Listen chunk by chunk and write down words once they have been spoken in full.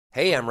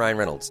Hey, I'm Ryan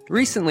Reynolds.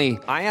 Recently,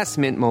 I asked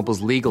Mint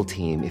Mobile's legal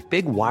team if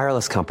big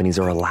wireless companies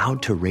are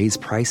allowed to raise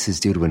prices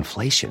due to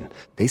inflation.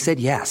 They said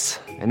yes.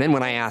 And then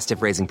when I asked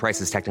if raising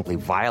prices technically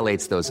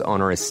violates those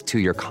onerous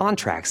two-year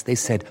contracts, they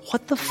said,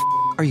 "What the f***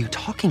 are you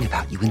talking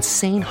about, you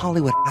insane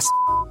Hollywood ass?"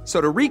 So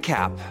to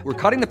recap, we're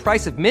cutting the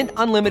price of Mint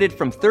Unlimited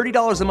from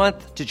 $30 a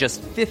month to just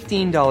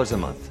 $15 a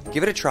month.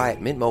 Give it a try at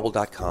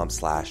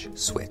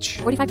mintmobile.com/switch.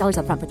 $45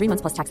 up front for 3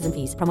 months plus taxes and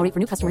fees. Promo rate for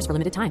new customers for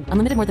limited time.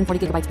 Unlimited more than 40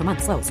 gigabytes per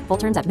month. Slows full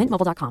terms at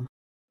mintmobile.com.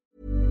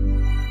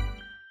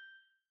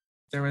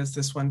 There was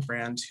this one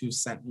brand who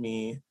sent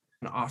me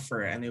an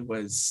offer, and it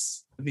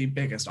was the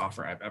biggest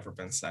offer I've ever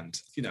been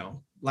sent,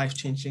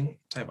 life-changing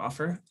type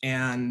offer.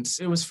 And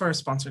it was for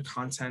sponsored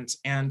content.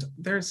 And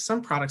there's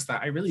some products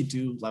that I really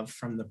do love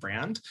from the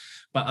brand,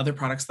 but other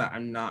products that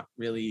I'm not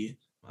really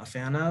a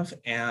fan of.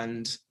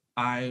 And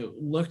I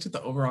looked at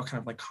the overall kind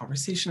of like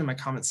conversation in my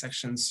comment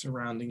section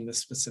surrounding this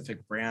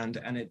specific brand,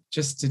 and it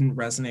just didn't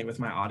resonate with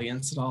my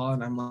audience at all.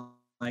 And I'm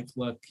like,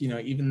 look,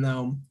 even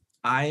though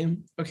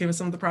I'm okay with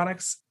some of the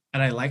products,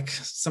 and I like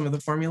some of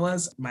the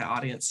formulas, my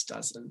audience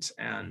doesn't.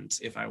 And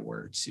if I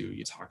were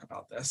to talk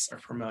about this or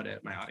promote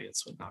it, my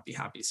audience would not be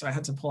happy. So I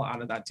had to pull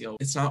out of that deal.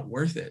 It's not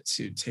worth it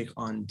to take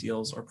on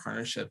deals or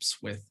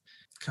partnerships with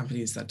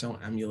companies that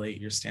don't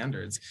emulate your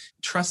standards.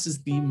 Trust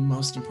is the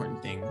most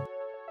important thing.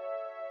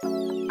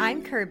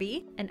 I'm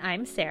Kirby. And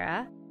I'm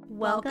Sarah.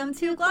 Welcome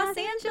to Los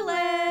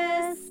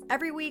Angeles!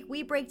 Every week,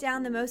 we break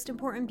down the most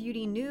important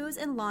beauty news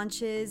and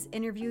launches,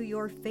 interview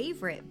your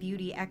favorite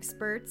beauty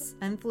experts,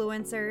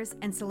 influencers,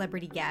 and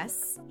celebrity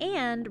guests,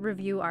 and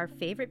review our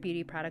favorite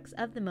beauty products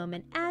of the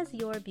moment as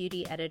your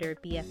beauty editor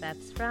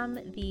BFFs from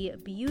the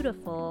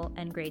beautiful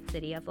and great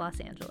city of Los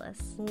Angeles.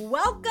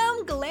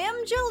 Welcome,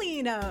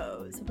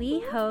 Glamgelinos! We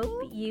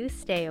hope you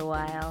stay a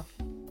while.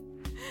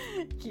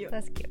 Cute.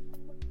 That's cute.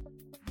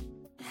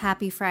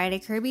 Happy Friday,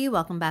 Kirby.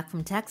 Welcome back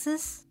from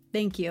Texas.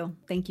 Thank you.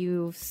 Thank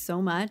you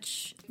so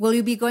much. Will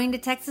you be going to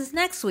Texas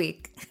next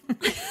week?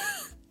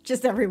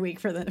 Just every week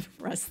for the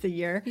rest of the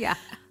year. Yeah.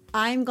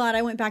 I'm glad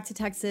I went back to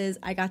Texas.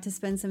 I got to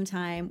spend some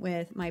time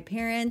with my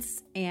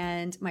parents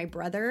and my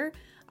brother.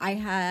 I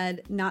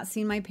had not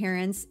seen my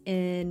parents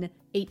in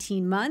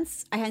 18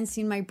 months. I hadn't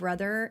seen my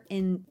brother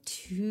in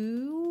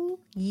 2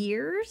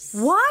 years.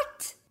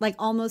 What? Like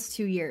almost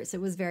 2 years.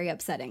 It was very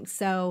upsetting.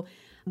 So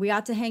we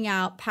got to hang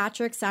out.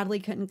 Patrick sadly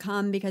couldn't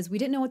come because we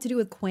didn't know what to do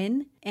with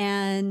Quinn.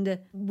 And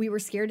we were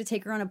scared to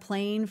take her on a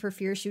plane for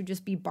fear she would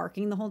just be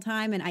barking the whole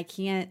time. And I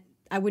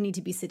would need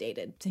to be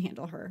sedated to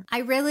handle her. I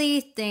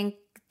really think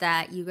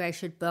that you guys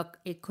should book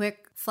a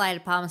quick flight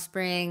to Palm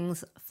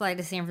Springs, fly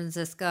to San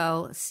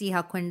Francisco, see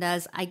how Quinn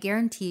does. I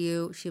guarantee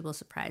you she will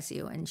surprise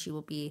you and she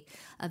will be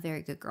a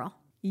very good girl.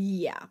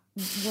 Yeah,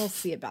 we'll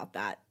see about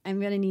that. I'm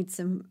going to need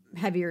some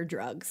heavier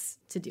drugs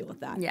to deal with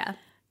that. Yeah.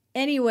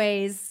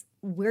 Anyways,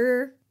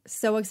 we're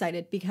so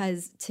excited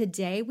because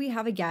today we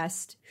have a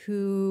guest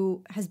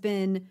who has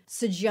been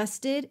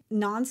suggested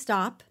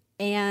nonstop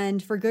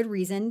and for good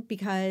reason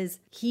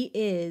because he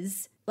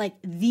is like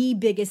the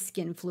biggest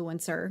skin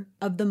influencer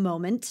of the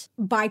moment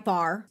by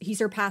far. He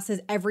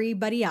surpasses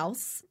everybody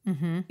else.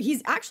 Mm-hmm.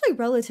 He's actually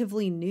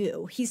relatively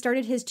new. He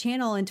started his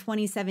channel in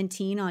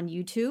 2017 on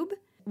YouTube,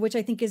 which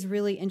I think is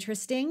really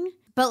interesting.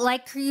 But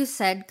like you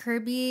said,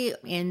 Kirby,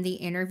 in the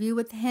interview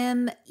with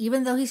him,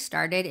 even though he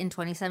started in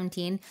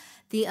 2017,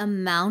 the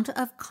amount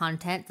of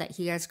content that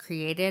he has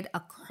created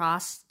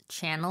across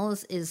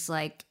channels is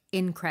like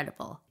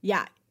incredible.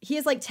 Yeah, he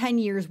has like 10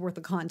 years worth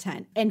of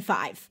content and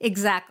 5.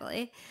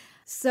 Exactly.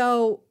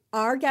 So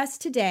our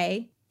guest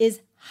today is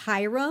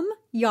Hiram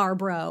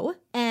Yarbrough.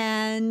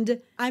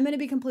 And I'm going to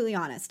be completely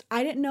honest.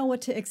 I didn't know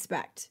what to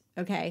expect,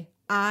 okay?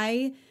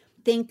 I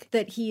think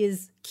that he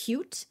is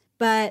cute.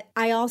 But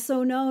I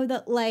also know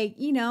that,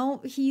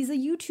 he's a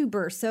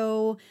YouTuber.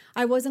 So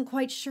I wasn't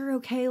quite sure,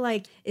 okay,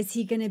 is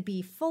he going to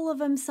be full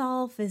of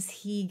himself? Is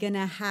he going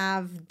to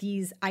have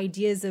these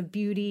ideas of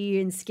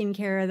beauty and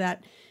skincare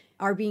that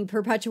are being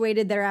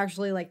perpetuated that are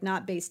actually,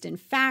 not based in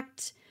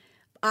fact?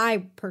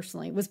 I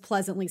personally was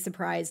pleasantly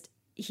surprised.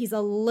 He's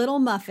a little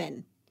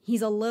muffin.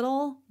 He's a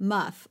little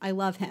muff. I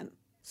love him.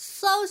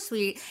 So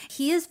sweet.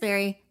 He is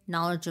very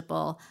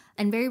knowledgeable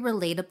and very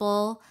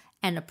relatable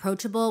and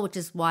approachable, which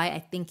is why I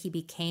think he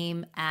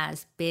became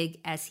as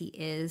big as he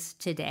is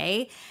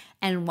today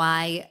and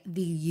why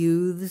the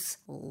youths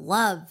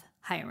love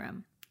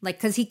Hiram.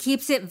 Because he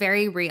keeps it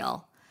very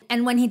real.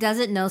 And when he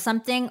doesn't know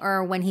something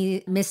or when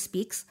he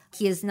misspeaks,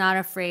 he is not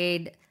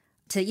afraid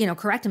to,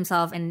 correct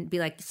himself and be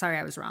like, sorry,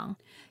 I was wrong.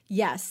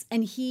 Yes.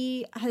 And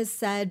he has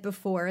said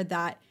before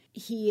that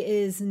he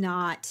is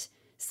not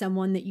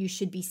someone that you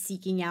should be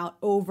seeking out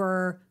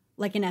over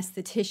like an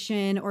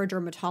esthetician or a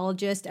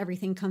dermatologist.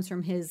 Everything comes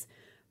from his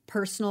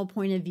personal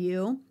point of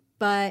view,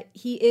 but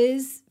he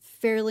is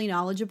fairly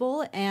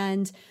knowledgeable.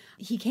 And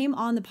he came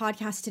on the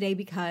podcast today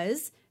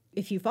because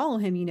if you follow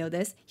him, you know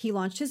this, he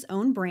launched his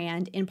own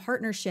brand in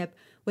partnership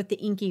with the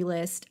Inky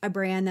List, a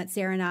brand that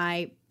Sarah and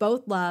I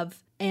both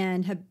love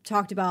and have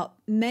talked about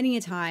many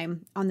a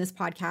time on this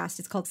podcast.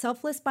 It's called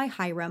Selfless by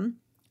Hiram.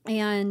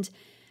 And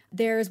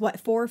There's 4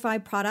 or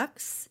 5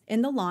 products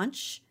in the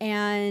launch,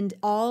 and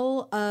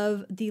all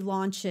of the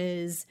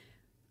launches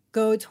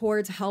go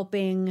towards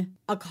helping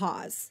a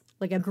cause,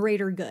 like a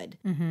greater good,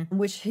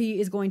 which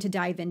he is going to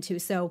dive into.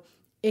 So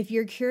if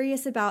you're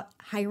curious about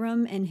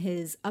Hiram and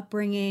his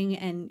upbringing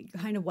and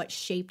kind of what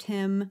shaped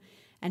him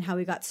and how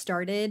he got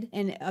started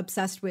and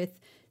obsessed with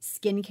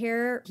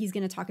skincare, he's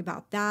going to talk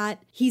about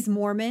that. He's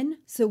Mormon,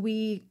 so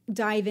we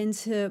dive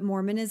into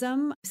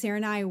Mormonism. Sarah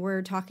and I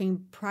were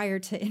talking prior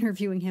to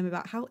interviewing him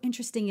about how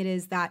interesting it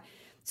is that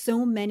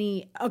so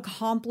many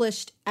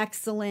accomplished,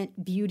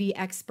 excellent beauty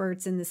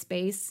experts in the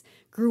space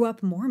grew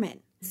up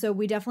Mormon. So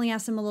we definitely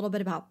asked him a little bit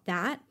about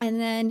that.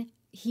 And then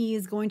he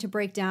is going to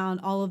break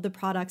down all of the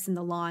products in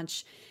the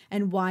launch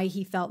and why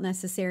he felt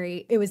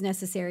it was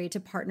necessary to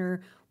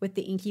partner with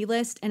the Inkey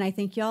List. And I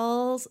think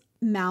y'all's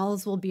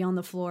mouths will be on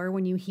the floor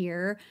when you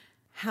hear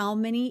how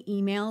many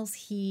emails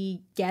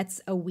he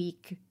gets a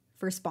week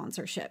for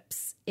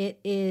sponsorships. It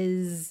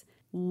is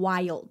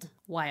wild.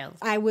 Wild.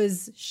 I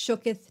was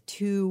shooketh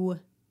to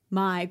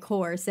my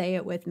core. Say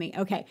it with me.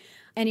 Okay.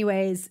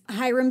 Anyways,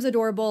 Hiram's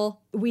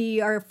adorable. We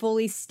are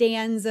fully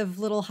stans of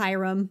little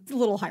Hiram.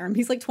 Little Hiram.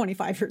 He's like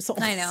 25 years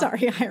old. I know.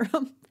 Sorry,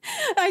 Hiram.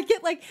 I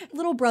get like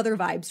little brother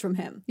vibes from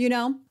him, you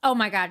know? Oh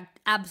my God.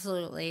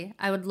 Absolutely.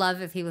 I would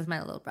love if he was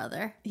my little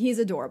brother. He's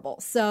adorable.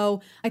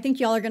 So I think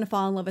y'all are going to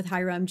fall in love with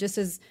Hiram just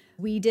as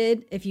we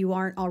did if you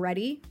aren't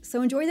already.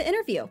 So enjoy the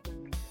interview.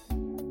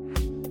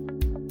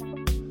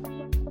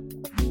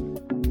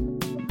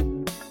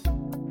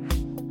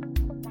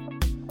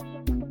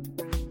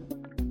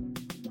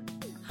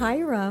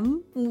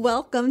 Hiram,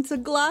 welcome to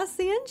Los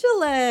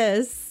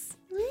Angeles.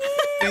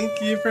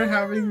 Thank you for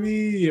having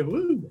me.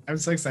 Woo, I'm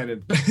so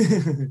excited.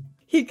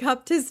 He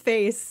cupped his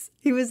face.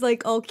 He was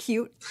like all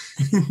cute.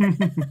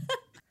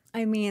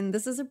 I mean,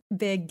 this is a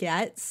big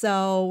get,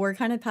 so we're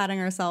kind of patting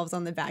ourselves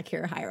on the back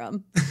here,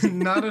 Hiram.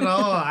 Not at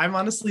all. I'm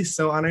honestly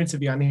so honored to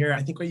be on here.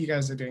 I think what you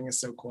guys are doing is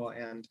so cool,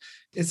 and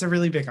it's a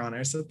really big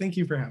honor. So thank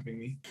you for having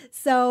me.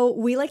 So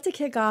we like to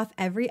kick off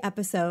every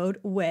episode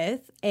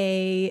with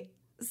a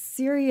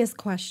serious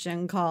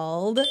question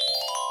called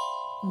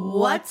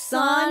What's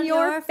on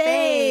your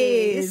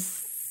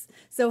face?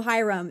 So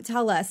Hiram,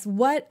 tell us,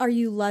 what are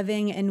you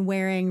loving and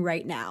wearing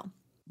right now?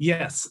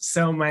 Yes.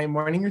 So my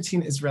morning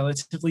routine is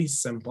relatively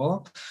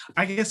simple.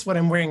 I guess what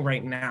I'm wearing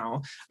right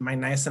now, my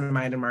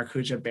Niacinamide and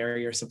Maracuja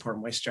Barrier Support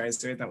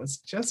Moisturizer that was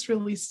just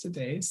released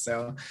today.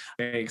 So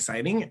very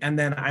exciting. And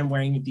then I'm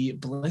wearing the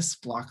Bliss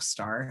Block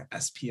Star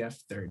SPF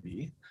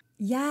 30.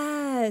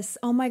 Yes.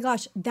 Oh my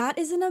gosh. That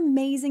is an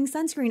amazing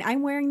sunscreen.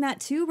 I'm wearing that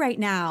too right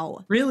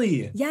now.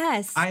 Really?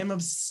 Yes. I am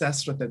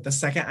obsessed with it. The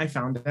second I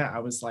found it, I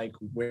was like,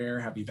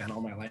 where have you been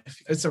all my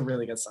life? It's a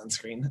really good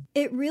sunscreen.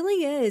 It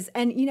really is.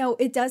 And, you know,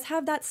 it does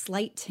have that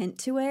slight tint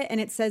to it.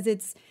 And it says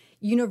it's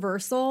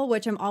universal,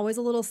 which I'm always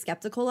a little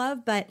skeptical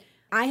of. But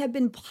I have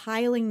been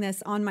piling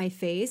this on my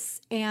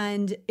face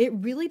and it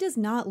really does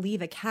not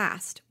leave a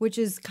cast, which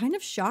is kind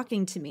of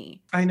shocking to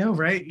me. I know,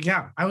 right?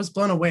 Yeah, I was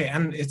blown away.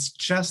 And it's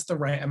just the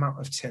right amount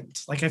of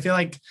tint. Like, I feel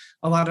like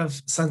a lot of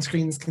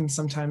sunscreens can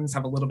sometimes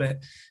have a little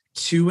bit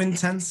too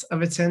intense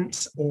of a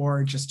tint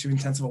or just too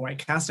intense of a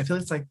white cast. I feel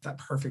it's like that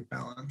perfect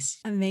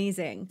balance.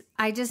 Amazing.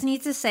 I just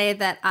need to say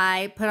that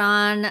I put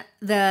on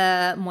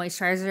the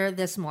moisturizer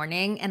this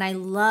morning and I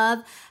love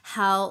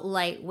how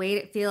lightweight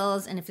it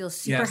feels and it feels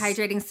super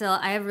hydrating still.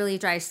 I have really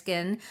dry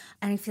skin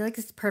and I feel like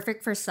it's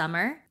perfect for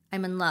summer.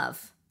 I'm in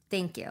love.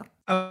 Thank you.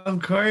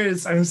 Of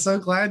course. I'm so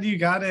glad you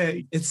got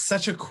it. It's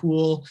such a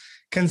cool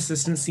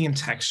consistency and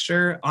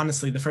texture.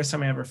 Honestly, the first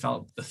time I ever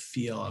felt the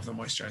feel of the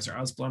moisturizer,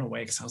 I was blown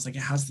away because I was like,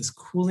 it has this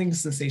cooling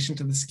sensation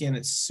to the skin.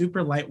 It's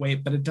super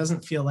lightweight, but it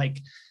doesn't feel like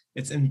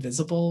it's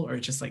invisible or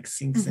just like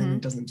sinks in,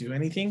 doesn't do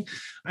anything.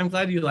 I'm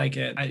glad you like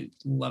it. I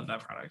love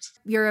that product.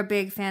 You're a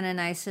big fan of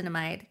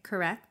niacinamide,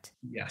 correct?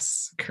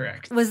 Yes,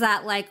 correct. Was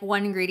that like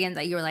one ingredient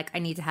that you were like, I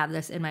need to have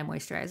this in my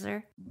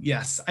moisturizer?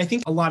 Yes, I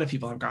think a lot of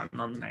people have gotten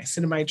on the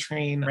niacinamide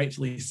train,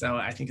 rightfully so.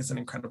 I think it's an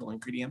incredible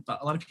ingredient,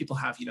 but a lot of people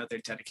have, you know, their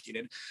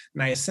dedicated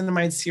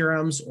niacinamide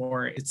serums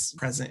or it's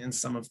present in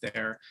some of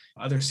their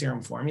other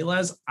serum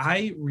formulas.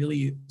 I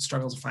really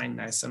struggle to find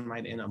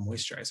niacinamide in a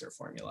moisturizer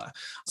formula.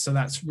 So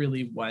that's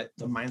really what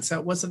the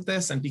mindset was of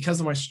this. And because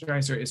the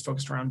moisturizer is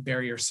focused around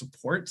barrier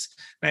support,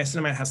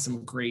 niacinamide has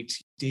some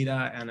great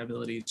data and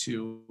ability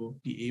to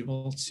be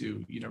able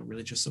to, you know,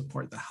 really just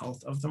support the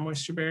health of the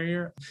moisture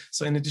barrier.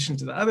 So in addition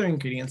to the other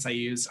ingredients I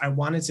used, I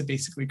wanted to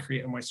basically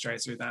create a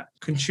moisturizer that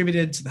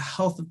contributed to the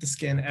health of the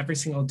skin every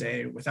single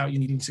day without you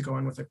needing to go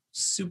in with a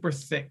super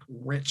thick,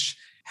 rich,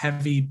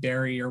 heavy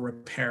barrier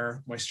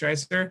repair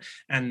moisturizer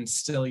and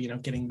still, you know,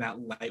 getting that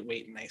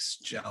lightweight, nice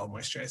gel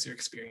moisturizer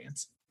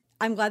experience.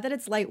 I'm glad that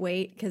it's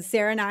lightweight because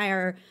Sarah and I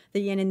are the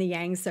yin and the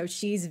yang. So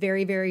she's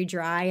very, very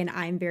dry and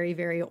I'm very,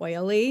 very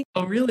oily.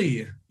 Oh,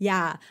 really?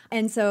 Yeah.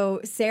 And so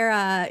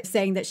Sarah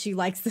saying that she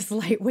likes this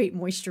lightweight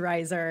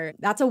moisturizer,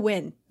 that's a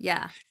win.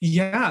 Yeah.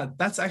 Yeah,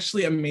 that's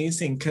actually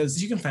amazing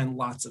because you can find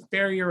lots of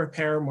barrier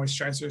repair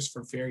moisturizers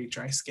for very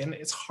dry skin.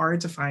 It's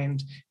hard to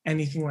find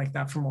anything like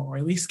that for more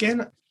oily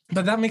skin.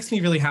 But that makes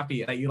me really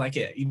happy that you like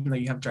it, even though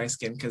you have dry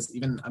skin, because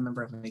even a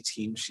member of my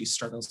team, she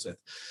struggles with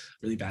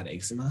really bad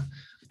eczema.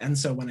 And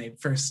so when I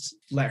first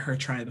let her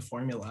try the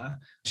formula,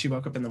 she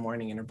woke up in the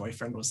morning and her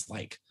boyfriend was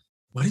like,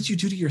 what did you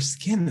do to your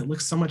skin? It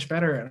looks so much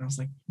better. And I was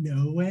like,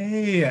 no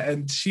way.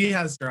 And she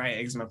has dry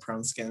eczema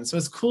prone skin. So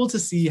it's cool to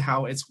see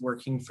how it's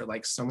working for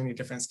like so many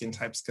different skin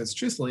types. Because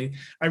truthfully,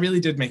 I really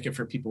did make it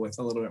for people with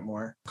a little bit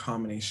more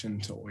combination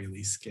to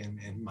oily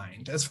skin in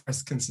mind, as far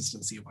as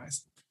consistency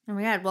wise. Oh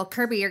my God. Well,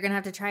 Kirby, you're going to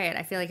have to try it.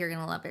 I feel like you're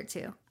going to love it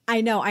too.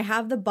 I know. I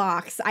have the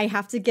box. I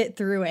have to get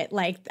through it.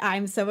 Like,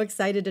 I'm so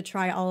excited to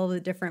try all of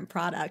the different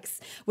products,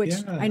 which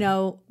I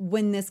know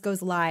when this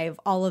goes live,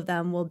 all of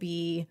them will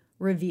be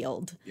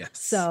revealed. Yes.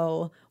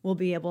 So we'll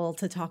be able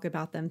to talk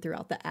about them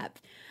throughout the ep.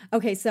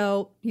 Okay.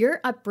 So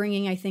your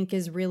upbringing, I think,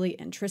 is really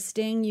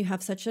interesting. You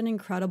have such an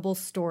incredible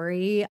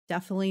story.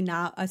 Definitely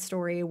not a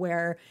story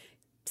where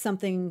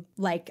something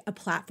like a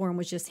platform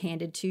was just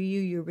handed to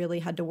you. You really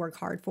had to work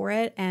hard for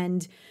it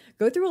and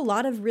go through a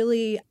lot of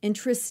really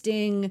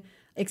interesting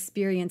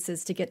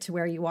experiences to get to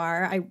where you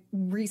are.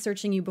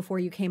 Researching you before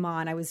you came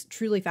on, I was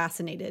truly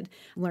fascinated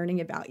learning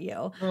about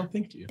you. Oh,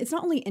 thank you. It's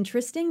not only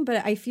interesting,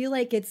 but I feel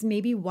like it's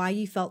maybe why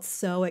you felt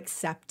so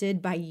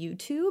accepted by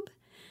YouTube.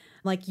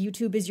 Like,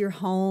 YouTube is your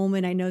home.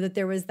 And I know that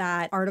there was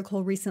that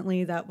article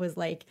recently that was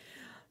like,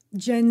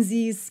 Gen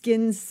Z's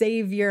skin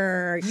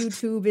savior,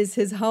 YouTube is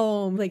his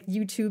home, like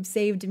YouTube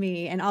saved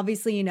me. And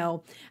obviously, you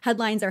know,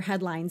 headlines are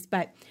headlines,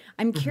 but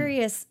I'm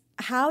curious,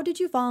 how did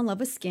you fall in love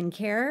with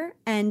skincare,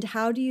 and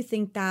how do you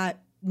think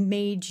that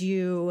made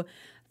you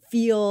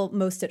feel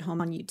most at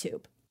home on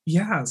YouTube?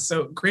 Yeah,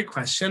 so great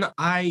question.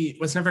 I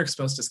was never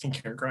exposed to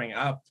skincare growing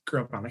up,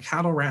 grew up on a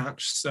cattle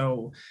ranch.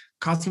 So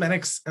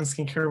cosmetics and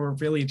skincare were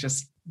really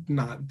just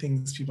not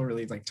things people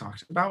really like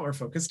talked about or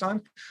focused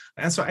on.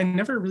 And so I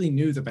never really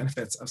knew the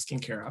benefits of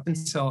skincare up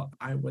until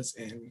I was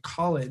in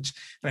college.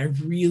 And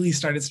I really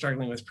started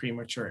struggling with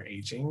premature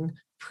aging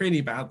pretty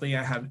badly.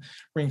 I had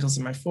wrinkles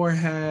in my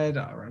forehead,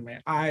 around my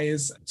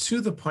eyes, to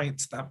the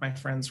point that my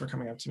friends were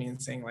coming up to me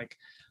and saying like,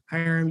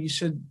 Hiram, you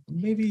should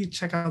maybe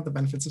check out the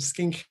benefits of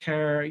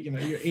skincare. You know,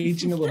 you're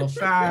aging a little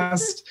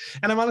fast.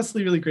 And I'm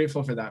honestly really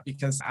grateful for that,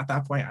 because at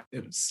that point,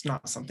 it was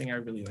not something I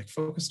really like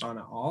focused on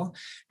at all.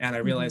 And I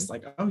realized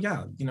like, oh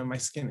yeah, you know, my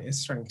skin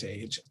is starting to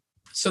age.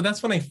 So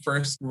that's when I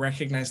first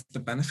recognized the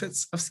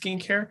benefits of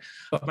skincare.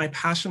 But my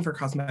passion for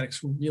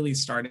cosmetics really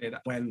started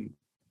when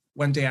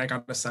one day I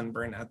got a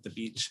sunburn at the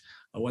beach.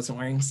 I wasn't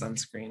wearing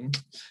sunscreen.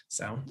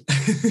 So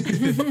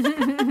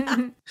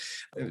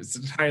it's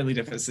an entirely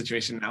different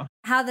situation now.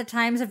 How the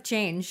times have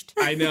changed.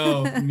 I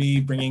know, me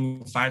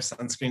bringing 5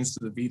 sunscreens to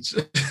the beach.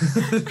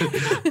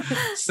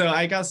 So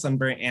I got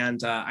sunburned,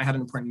 and I had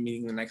an important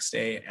meeting the next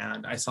day,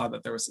 and I saw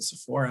that there was a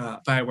Sephora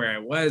by where I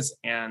was,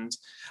 and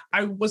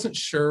I wasn't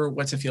sure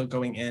what to feel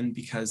going in,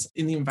 because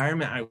in the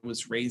environment I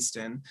was raised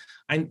in,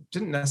 I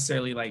didn't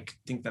necessarily like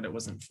think that it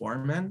wasn't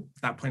for men.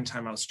 At that point in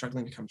time, I was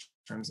struggling to come to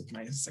terms with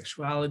my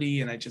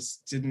sexuality, and I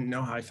just didn't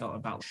know how I felt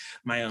about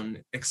my own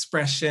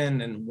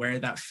expression and where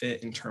that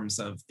fit in terms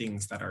of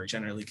things that are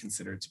generally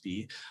considered to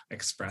be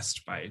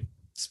expressed by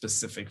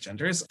specific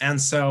genders. And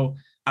so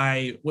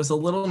I was a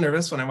little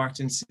nervous when I walked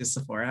into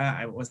Sephora.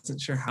 I wasn't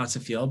sure how to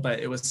feel,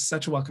 but it was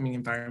such a welcoming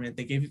environment.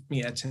 They gave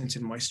me a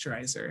tinted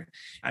moisturizer.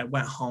 I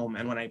went home,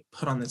 and when I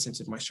put on the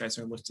tinted moisturizer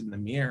and looked in the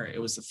mirror, it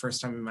was the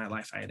first time in my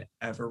life I had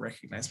ever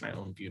recognized my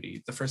own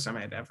beauty. The first time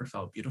I had ever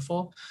felt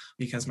beautiful,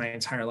 because my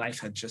entire life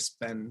had just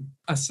been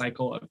a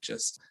cycle of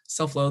just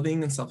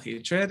self-loathing and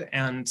self-hatred.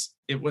 And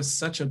it was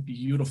such a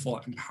beautiful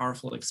and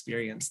powerful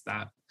experience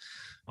that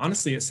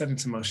honestly, it set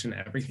into motion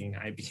everything.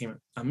 I became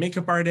a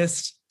makeup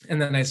artist, and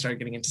then I started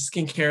getting into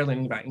skincare,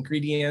 learning about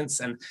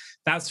ingredients. And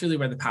that's really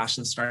where the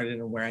passion started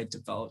and where I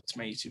developed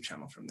my YouTube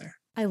channel from there.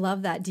 I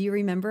love that. Do you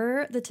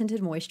remember the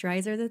tinted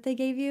moisturizer that they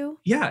gave you?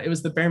 Yeah, it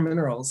was the Bare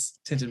Minerals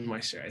tinted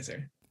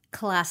moisturizer.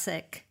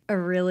 Classic. A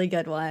really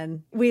good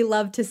one. We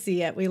love to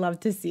see it. We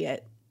love to see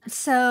it.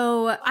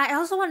 So I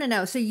also want to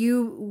know, so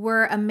you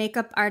were a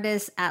makeup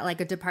artist at like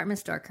a department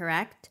store,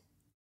 correct?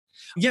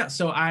 Yeah,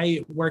 so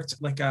I worked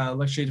like a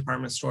luxury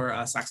department store,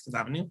 Saks Fifth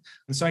Avenue.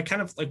 And so I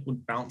kind of like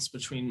would bounce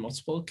between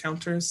multiple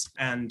counters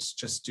and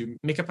just do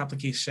makeup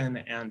application.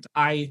 And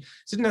I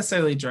didn't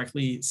necessarily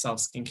directly sell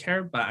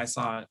skincare, but I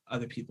saw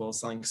other people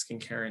selling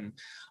skincare, and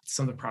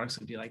some of the products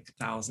would be like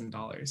 $1,000,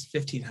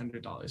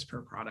 $1,500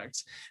 per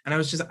product. And I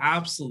was just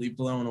absolutely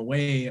blown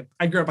away.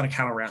 I grew up on a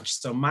cattle ranch,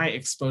 so my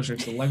exposure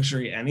to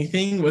luxury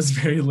anything was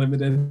very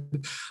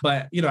limited.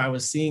 But, you know, I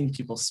was seeing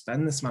people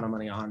spend this amount of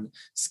money on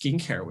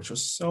skincare, which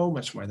was so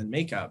much more than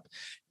makeup,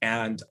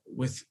 and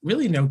with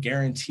really no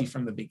guarantee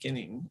from the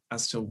beginning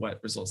as to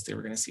what results they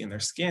were going to see in their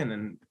skin.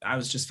 And I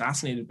was just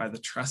fascinated by the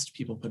trust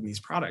people put in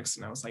these products.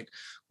 And I was like,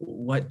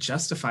 what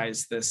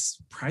justifies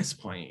this price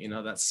point, you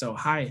know, that's so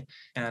high?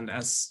 And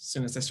as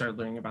soon as I started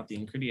learning about the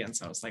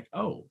ingredients, I was like,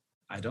 oh,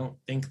 I don't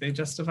think they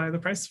justify the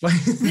price point.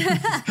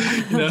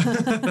 You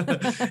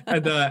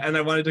know? And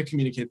I wanted to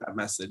communicate that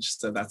message.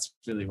 So that's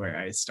really where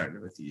I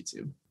started with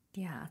YouTube.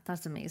 Yeah,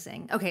 that's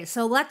amazing. Okay,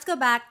 so let's go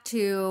back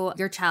to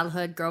your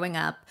childhood growing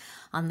up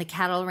on the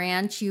cattle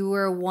ranch. You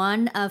were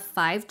one of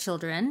 5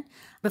 children.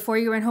 Before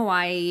you were in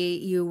Hawaii,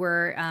 you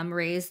were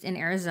raised in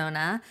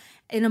Arizona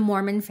in a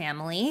Mormon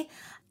family.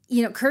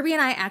 You know, Kirby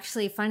and I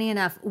actually, funny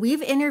enough,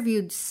 we've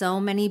interviewed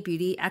so many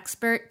beauty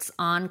experts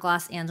on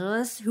Gloss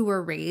Angeles who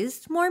were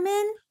raised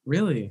Mormon.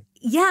 Really?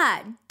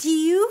 Yeah. Do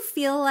you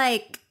feel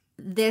like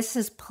this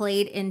has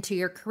played into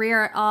your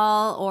career at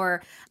all?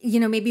 Or, you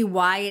know, maybe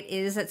why it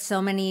is that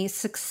so many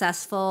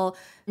successful,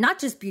 not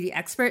just beauty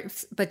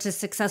experts, but just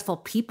successful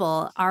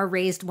people are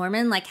raised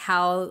Mormon, like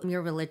how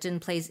your religion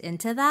plays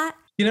into that?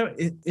 You know,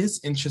 it is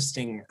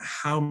interesting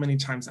how many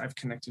times I've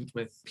connected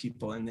with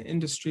people in the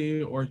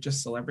industry or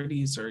just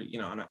celebrities or, you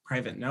know, on a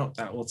private note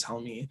that will tell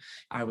me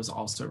I was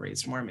also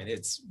raised Mormon.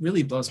 It's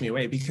really blows me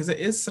away because it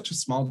is such a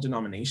small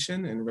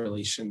denomination in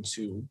relation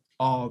to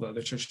all the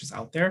other churches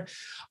out there.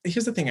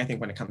 Here's the thing, I think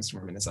when it comes to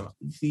Mormonism,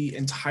 the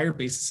entire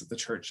basis of the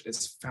church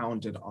is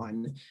founded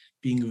on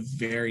being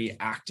very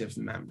active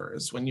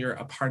members. When you're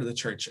a part of the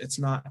church, it's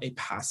not a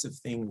passive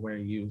thing where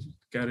you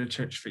go to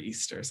church for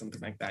Easter or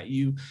something like that.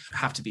 You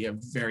have to be a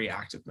very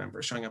active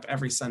member, showing up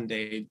every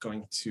Sunday,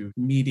 going to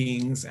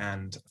meetings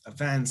and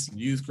events, and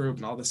youth group,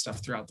 and all this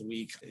stuff throughout the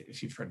week.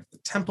 If you've heard of the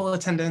temple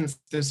attendance,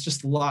 there's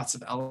just lots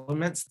of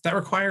elements that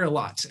require a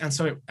lot. And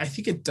so I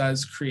think it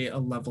does create a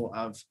level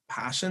of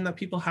passion that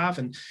people have.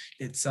 And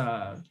it's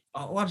a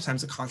lot of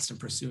times a constant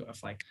pursuit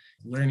of like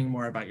learning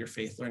more about your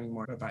faith, learning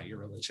more about your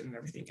religion and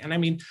everything. And I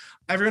mean,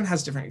 everyone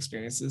has different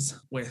experiences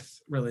with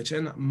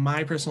religion.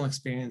 My personal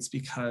experience,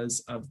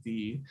 because of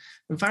the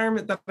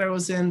environment that I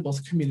was in,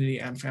 both community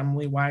and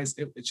family wise,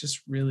 it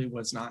just really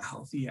was not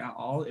healthy at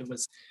all. It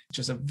was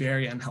just a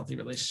very unhealthy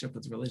relationship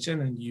with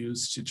religion and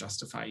used to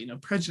justify, you know,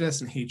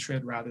 prejudice and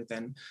hatred rather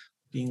than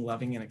being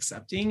loving and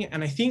accepting.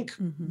 And I think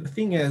the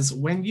thing is,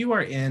 when you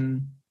are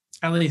in,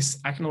 at least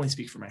I can only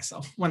speak for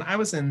myself, when I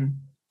was in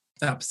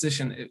that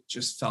position, it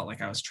just felt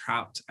like I was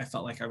trapped. I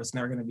felt like I was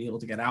never going to be able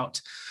to get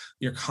out.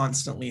 You're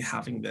constantly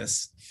having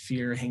this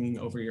fear hanging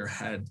over your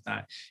head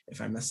that if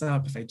I mess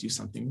up, if I do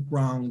something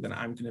wrong, then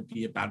I'm going to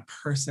be a bad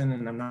person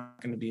and I'm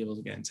not going to be able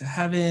to get into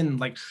heaven.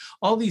 Like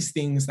all these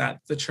things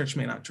that the church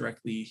may not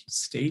directly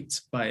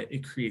state, but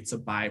it creates a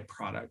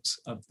byproduct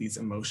of these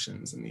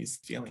emotions and these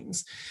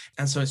feelings.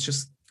 And so it's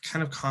just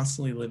kind of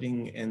constantly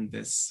living in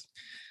this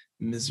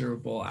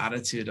miserable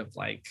attitude of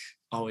like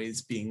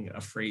always being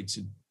afraid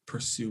to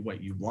pursue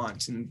what you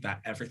want, and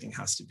that everything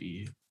has to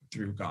be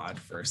through God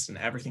first, and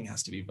everything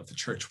has to be what the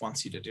church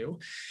wants you to do.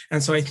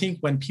 And so I think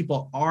when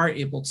people are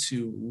able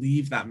to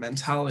leave that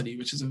mentality,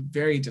 which is a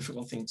very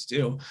difficult thing to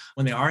do,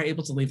 when they are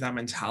able to leave that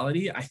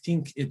mentality, I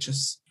think it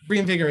just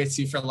reinvigorates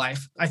you for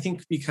life. I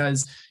think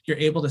because you're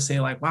able to say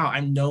like, wow,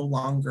 I'm no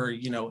longer,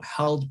 you know,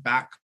 held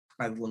back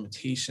by the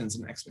limitations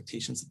and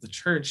expectations of the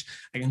church.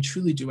 I can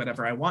truly do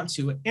whatever I want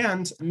to.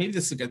 And maybe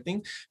this is a good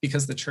thing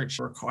because the church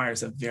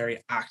requires a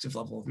very active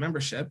level of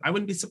membership. I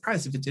wouldn't be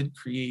surprised if it did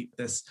create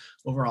this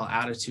overall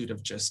attitude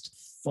of just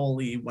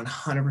fully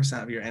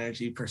 100% of your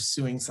energy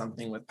pursuing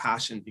something with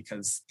passion,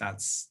 because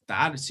that's the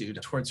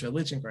attitude towards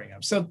religion growing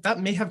up. So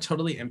that may have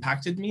totally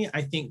impacted me.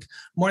 I think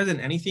more than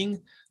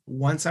anything,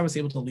 once I was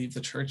able to leave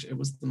the church, it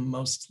was the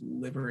most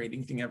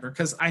liberating thing ever,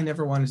 because I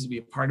never wanted to be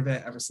a part of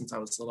it. Ever since I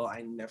was little,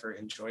 I never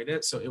enjoyed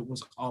it. So it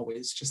was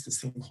always just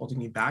this thing holding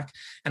me back.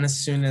 And as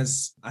soon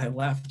as I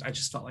left, I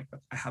just felt like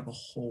I had the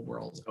whole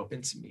world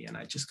open to me and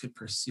I just could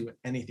pursue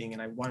anything.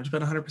 And I wanted to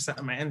put 100%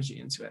 of my energy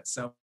into it.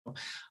 So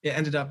it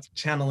ended up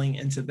channeling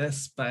into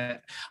this.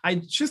 But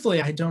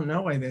truthfully, I don't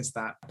know why there's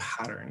that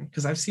pattern,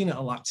 because I've seen it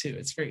a lot too.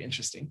 It's very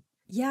interesting.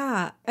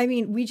 Yeah. I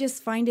mean, we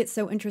just find it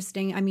so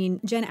interesting. I mean,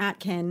 Jen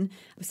Atkin,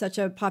 such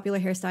a popular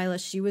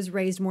hairstylist, she was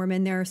raised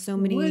Mormon. There are so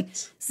many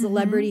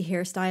celebrity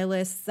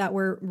hairstylists that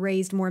were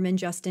raised Mormon.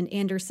 Justin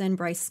Anderson,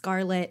 Bryce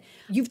Scarlett.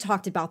 You've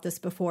talked about this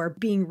before,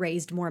 being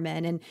raised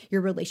Mormon and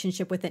your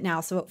relationship with it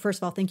now. So first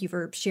of all, thank you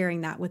for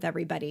sharing that with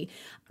everybody.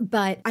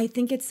 But I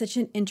think it's such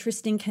an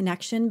interesting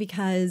connection,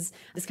 because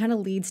this kind of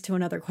leads to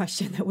another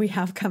question that we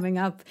have coming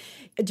up.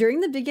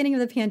 During the beginning of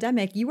the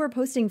pandemic, you were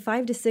posting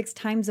 5 to 6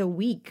 times a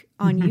week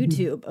on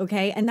YouTube,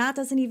 okay? And that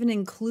doesn't even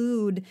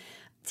include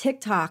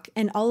TikTok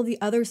and all of the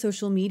other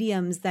social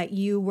mediums that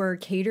you were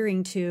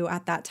catering to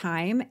at that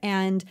time.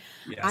 And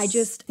I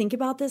just think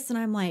about this and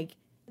I'm like,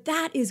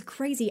 that is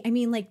crazy. I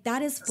mean, like,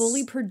 that is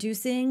fully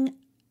producing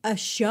a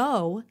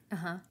show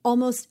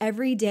almost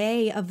every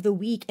day of the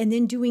week, and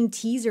then doing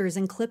teasers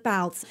and clip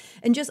outs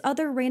and just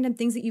other random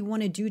things that you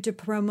want to do to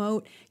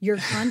promote your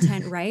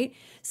content, right?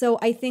 So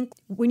I think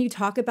when you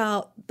talk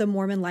about the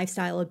Mormon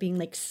lifestyle of being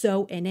like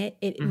so in it,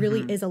 it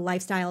really is a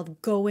lifestyle of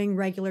going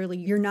regularly.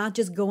 You're not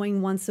just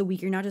going once a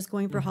week. You're not just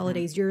going for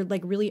holidays. You're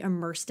like really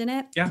immersed in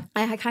it. Yeah.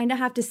 I kind of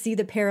have to see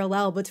the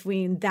parallel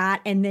between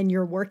that and then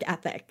your work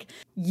ethic.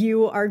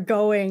 You are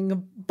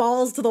going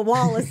balls to the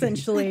wall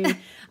essentially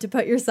to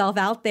put yourself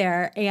out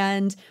there.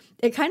 And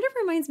It kind of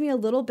reminds me a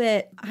little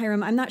bit,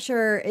 Hiram, I'm not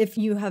sure if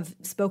you have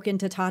spoken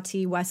to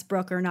Tati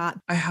Westbrook or not.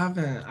 I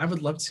haven't. I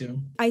would love to.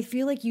 I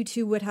feel like you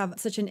two would have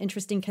such an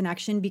interesting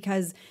connection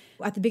because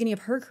at the beginning of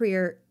her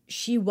career,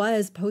 she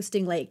was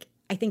posting like,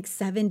 I think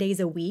 7 days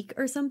a week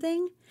or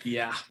something.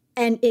 Yeah.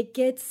 And it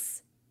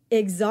gets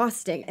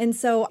exhausting. And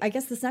so I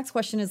guess this next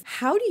question is,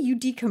 how do you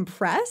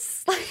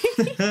decompress?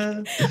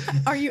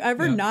 Are you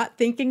ever not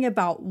thinking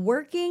about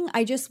working?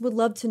 I just would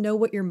love to know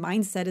what your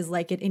mindset is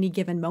like at any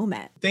given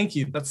moment. Thank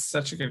you. That's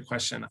such a good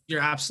question.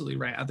 You're absolutely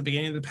right. At the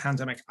beginning of the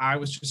pandemic, I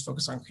was just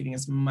focused on creating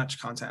as much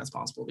content as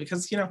possible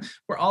because,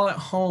 we're all at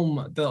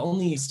home. The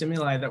only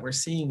stimuli that we're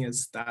seeing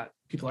is that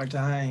people are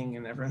dying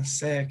and everyone's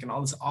sick and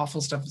all this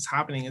awful stuff is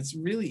happening. It's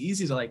really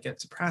easy to get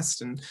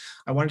depressed. And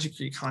I wanted to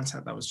create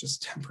content that was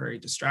just temporary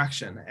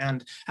distraction.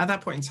 And at that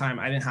point in time,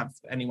 I didn't have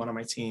anyone on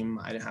my team.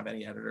 I didn't have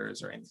any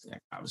editors or anything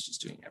like that. I was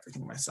just doing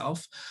everything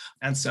myself.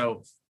 And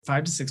so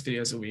 5 to 6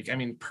 videos a week. I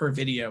mean, per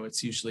video,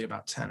 it's usually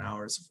about 10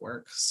 hours of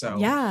work. So,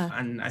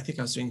 and I think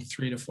I was doing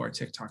 3 to 4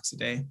 TikToks a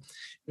day.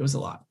 It was a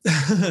lot.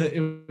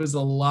 It was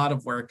a lot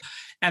of work.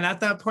 And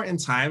at that point in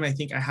time, I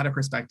think I had a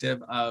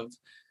perspective of,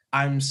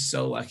 I'm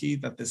so lucky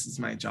that this is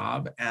my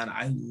job and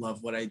I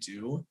love what I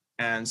do.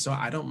 And so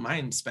I don't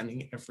mind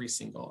spending every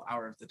single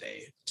hour of the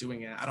day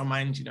doing it. I don't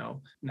mind,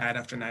 night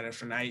after night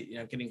after night,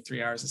 getting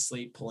 3 hours of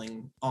sleep,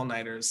 pulling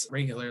all-nighters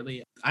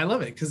regularly. I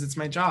love it because it's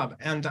my job.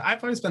 And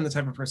I've always been the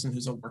type of person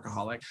who's a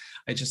workaholic.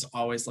 I just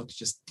always love to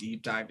just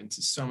deep dive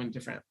into so many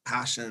different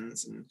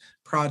passions and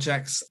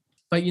projects.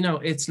 But,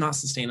 it's not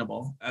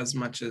sustainable as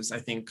much as I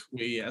think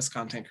we as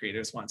content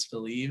creators want to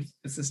believe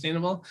it's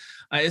sustainable.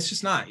 It's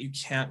just not. You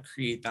can't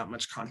create that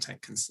much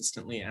content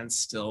consistently and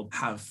still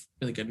have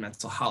really good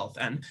mental health.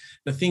 And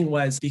the thing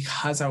was,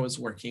 because I was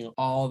working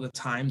all the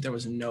time, there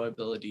was no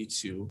ability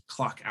to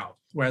clock out.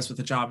 Whereas with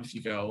a job, if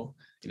you go,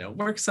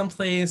 work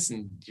someplace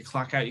and you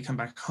clock out, you come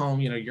back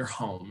home, you're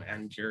home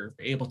and you're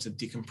able to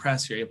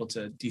decompress, you're able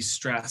to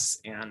de-stress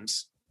and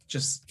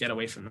just get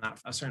away from that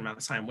for a certain amount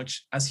of time,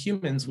 which as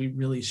humans, we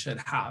really should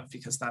have,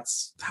 because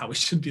that's how we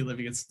should be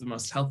living. It's the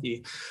most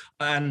healthy.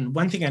 And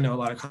one thing I know a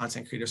lot of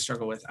content creators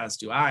struggle with, as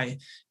do I,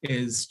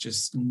 is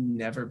just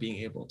never being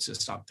able to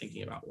stop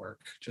thinking about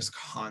work, just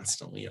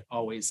constantly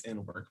always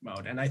in work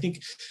mode. And I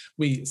think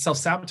we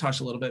self-sabotage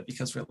a little bit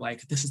because we're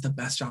like, this is the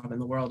best job in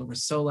the world. And we're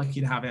so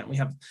lucky to have it. And we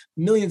have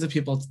millions of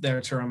people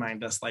there to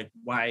remind us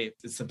why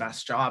it's the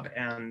best job,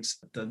 and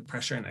the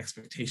pressure and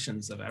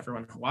expectations of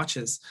everyone who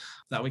watches,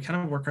 that we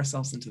kind of work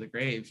ourselves into the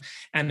grave.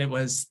 And it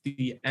was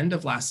the end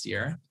of last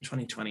year,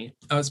 2020.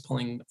 I was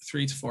pulling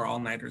 3 to 4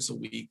 all-nighters a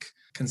week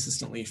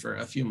consistently for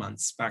a few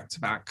months back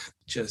to back,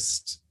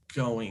 just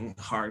going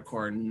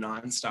hardcore,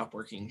 nonstop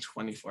working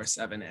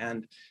 24/7.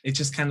 And it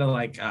just kind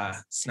of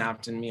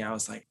snapped in me. I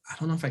was like, I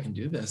don't know if I can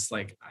do this.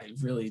 I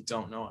really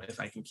don't know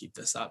if I can keep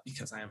this up,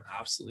 because I am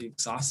absolutely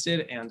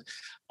exhausted and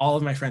all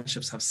of my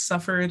friendships have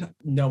suffered.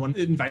 No one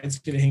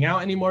invites me to hang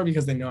out anymore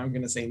because they know I'm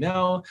going to say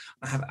no.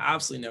 I have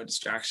absolutely no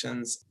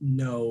distractions,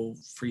 no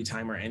free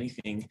time or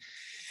anything.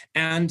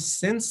 And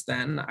since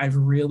then, I've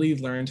really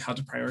learned how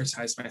to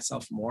prioritize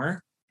myself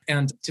more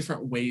and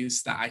different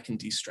ways that I can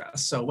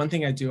de-stress. So one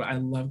thing I do, I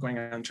love going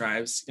on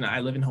drives.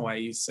 I live in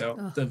Hawaii,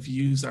 so the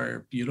views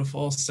are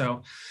beautiful.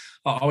 So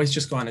I'll always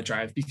just go on a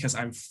drive because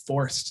I'm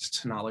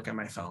forced to not look at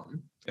my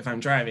phone. If I'm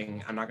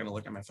driving, I'm not going to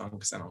look at my phone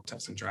because I don't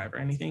text and drive or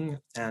anything.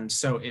 And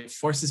so it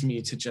forces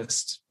me to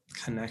just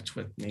connect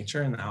with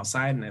nature and the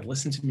outside, and I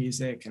listen to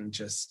music and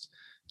just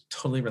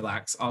totally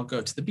relax. I'll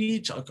go to the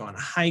beach, I'll go on a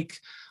hike.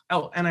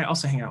 Oh, and I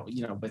also hang out,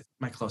 with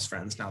my close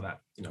friends now that,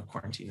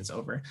 quarantine is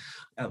over,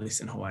 at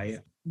least in Hawaii.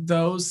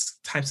 Those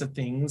types of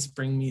things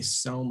bring me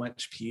so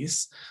much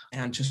peace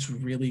and just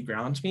really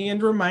ground me,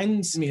 and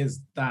reminds me is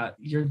that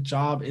your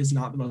job is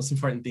not the most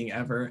important thing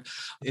ever.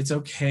 It's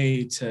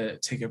okay to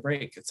take a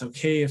break. It's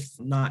okay if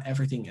not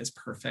everything is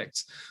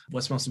perfect.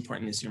 What's most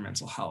important is your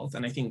mental health.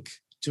 And I think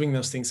doing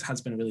those things has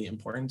been really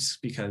important,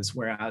 because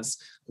whereas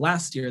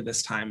last year,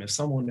 this time, if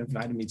someone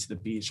invited me to the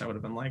beach, I would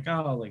have been like,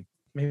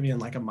 maybe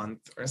in a month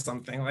or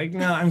something,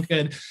 no, I'm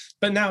good.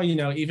 But now,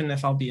 even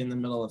if I'll be in the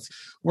middle of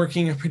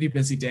working a pretty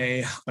busy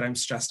day, but I'm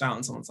stressed out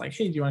and someone's like,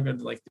 hey, do you want to go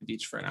to the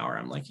beach for an hour?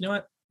 I'm like, you know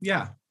what?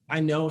 Yeah, I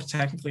know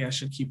technically I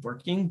should keep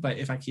working, but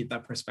if I keep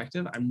that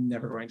perspective, I'm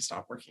never going to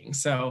stop working.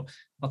 So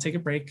I'll take a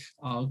break,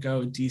 I'll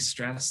go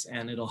de-stress,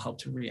 and it'll help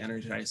to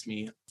re-energize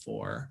me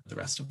for the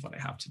rest of what I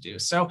have to do.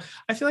 So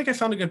I feel like I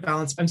found a good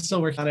balance. I'm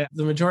still working on it.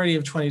 The majority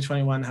of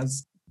 2021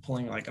 has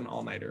pulling an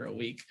all-nighter a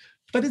week,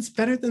 but it's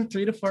better than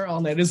 3 to 4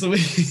 all-nighters a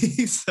week.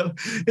 So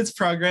it's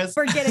progress.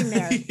 We're getting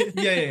there.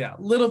 Yeah.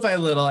 Little by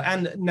little.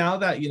 And now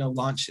that,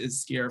 launch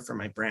is here for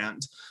my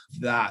brand,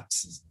 that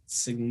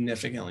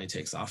significantly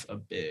takes off a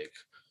big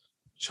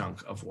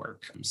chunk of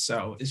work.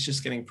 So it's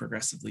just getting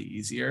progressively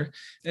easier.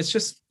 It's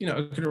just,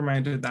 a good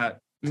reminder that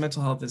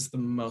mental health is the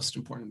most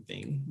important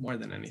thing, more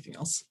than anything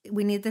else.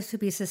 We need this to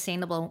be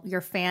sustainable.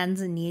 Your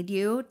fans need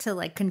you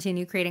to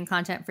continue creating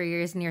content for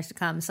years and years to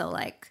come. So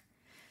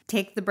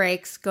take the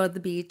breaks, go to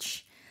the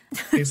beach.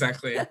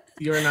 Exactly.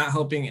 You're not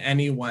helping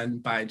anyone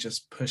by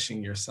just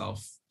pushing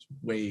yourself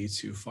way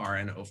too far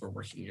and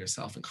overworking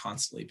yourself and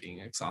constantly being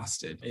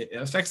exhausted. It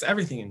affects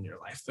everything in your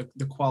life,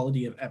 the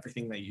quality of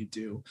everything that you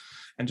do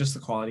and just the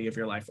quality of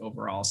your life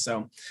overall.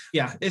 So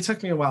yeah, it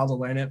took me a while to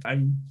learn it.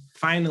 I'm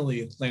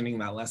finally learning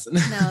that lesson.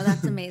 No,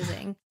 that's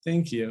amazing.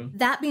 Thank you.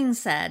 That being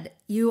said,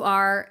 you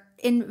are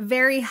in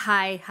very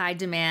high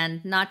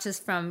demand, not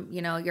just from,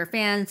 your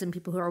fans and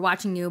people who are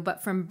watching you,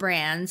 but from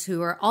brands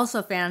who are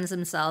also fans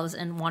themselves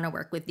and want to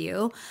work with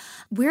you.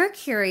 We're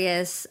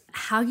curious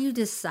how you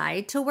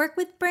decide to work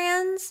with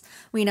brands.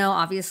 We know,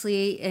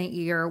 obviously,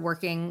 you're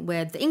working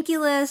with the INKEY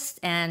List,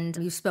 and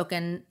you've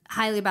spoken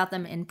highly about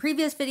them in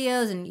previous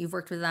videos, and you've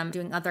worked with them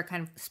doing other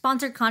kind of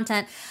sponsored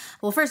content.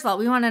 Well, first of all,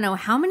 we want to know,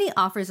 how many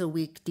offers a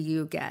week do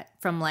you get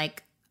from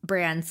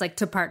brands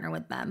to partner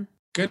with them?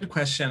 Good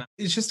question.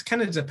 It just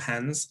kind of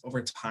depends.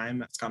 Over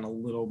time, it's gotten a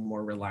little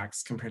more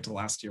relaxed compared to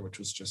last year, which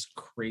was just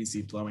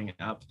crazy blowing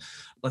up.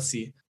 Let's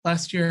see.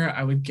 Last year,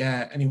 I would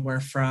get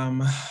anywhere from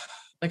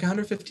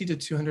 150 to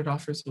 200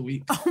 offers a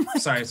week.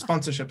 Sorry,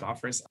 sponsorship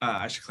offers.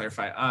 I should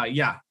clarify.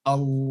 Yeah, a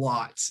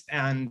lot.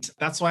 And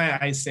that's why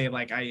I say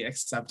I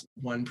accept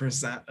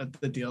 1% of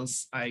the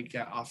deals I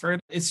get offered.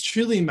 It's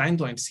truly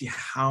mind-blowing to see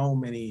how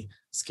many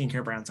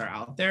skincare brands are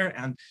out there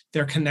and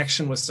their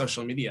connection with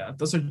social media.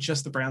 Those are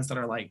just the brands that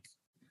are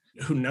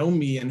who know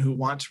me and who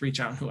want to reach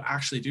out and who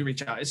actually do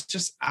reach out. It's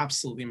just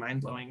absolutely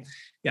mind-blowing.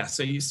 Yeah,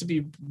 so it used to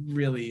be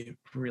really,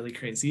 really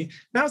crazy.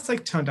 Now it's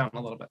toned down a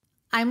little bit.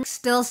 I'm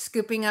still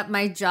scooping up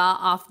my jaw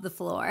off the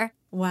floor.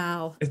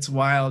 Wow. It's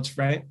wild,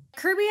 right?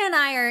 Kirby and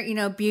I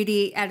are,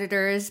 beauty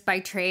editors by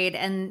trade,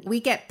 and we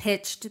get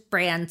pitched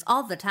brands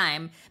all the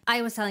time.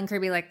 I was telling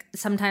Kirby,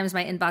 sometimes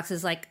my inbox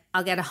is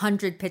I'll get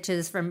 100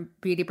 pitches from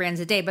beauty brands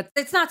a day, but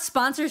it's not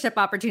sponsorship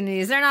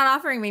opportunities. They're not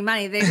offering me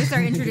money. They just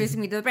are introducing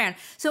me to the brand.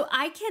 So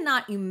I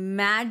cannot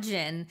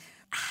imagine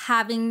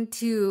having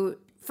to,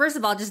 first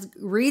of all, just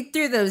read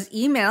through those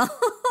emails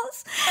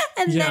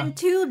and then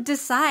to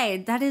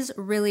decide. That is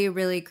really,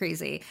 really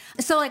crazy.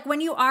 So when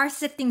you are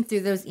sifting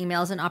through those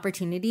emails and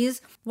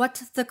opportunities,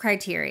 what's the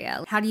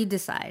criteria? How do you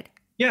decide?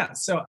 Yeah.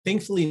 So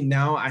thankfully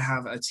now I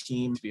have a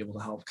team to be able to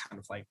help kind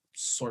of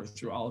sort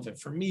through all of it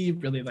for me,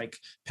 really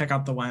pick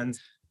out the ones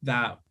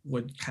that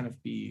would kind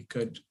of be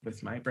good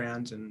with my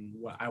brand and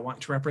what I want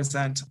to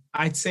represent.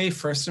 I'd say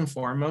first and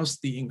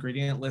foremost, the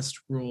ingredient list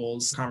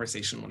rules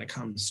conversation when it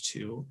comes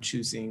to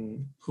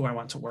choosing who I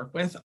want to work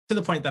with, to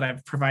the point that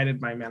I've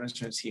provided my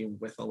management team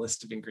with a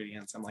list of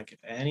ingredients. I'm if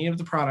any of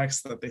the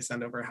products that they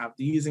send over have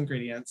these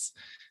ingredients,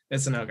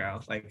 it's a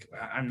no-go.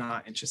 I'm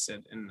not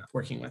interested in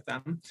working with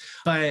them.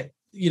 But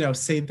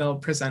say they'll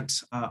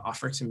present an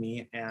offer to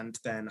me, and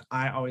then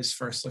I always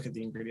first look at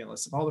the ingredient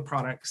list of all the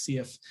products, see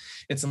if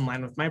it's in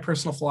line with my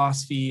personal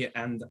philosophy.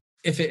 And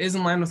if it is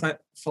in line with my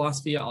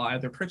philosophy, I'll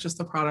either purchase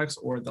the products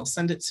or they'll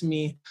send it to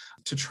me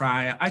to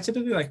try. I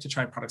typically like to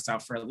try products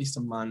out for at least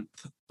a month,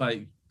 but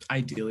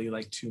ideally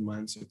 2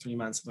 months or 3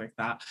 months, something like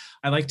that.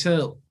 I like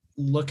to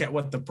look at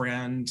what the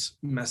brand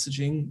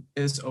messaging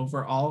is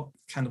overall,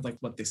 kind of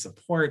what they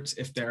support,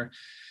 if they're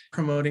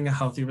promoting a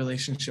healthy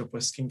relationship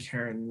with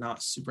skincare and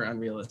not super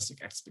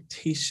unrealistic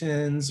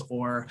expectations,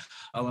 or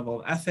a level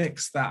of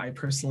ethics that I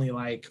personally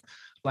like.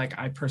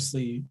 I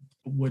personally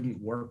wouldn't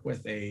work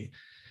with a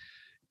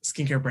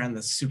skincare brand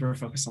that's super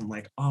focused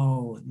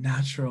on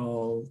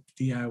natural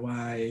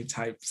DIY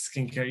type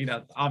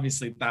skincare.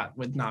 Obviously that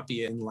would not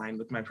be in line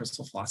with my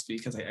personal philosophy,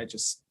 because I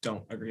just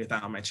don't agree with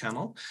that on my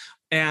channel.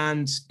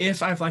 And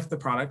if I've liked the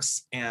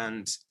products,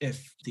 and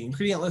if the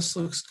ingredient list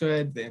looks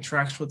good, the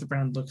interaction with the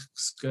brand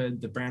looks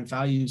good, the brand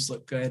values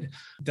look good,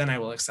 then I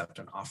will accept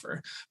an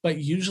offer. But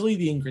usually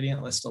the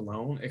ingredient list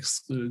alone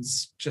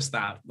excludes just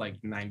that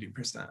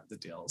 90% of the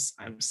deals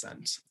I'm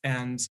sent.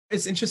 And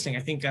it's interesting.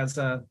 I think as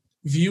a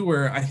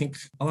viewer, I think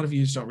a lot of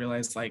viewers don't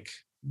realize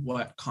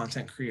what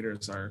content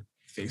creators are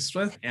faced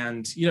with.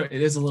 And, it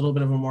is a little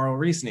bit of a moral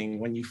reasoning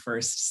when you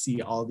first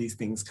see all these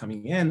things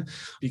coming in,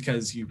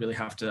 because you really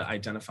have to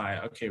identify,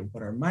 okay,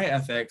 what are my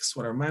ethics?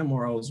 What are my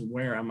morals?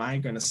 Where am I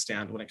going to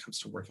stand when it comes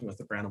to working with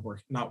the brand or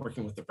not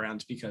working with the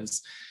brand?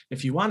 Because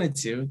if you wanted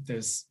to,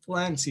 there's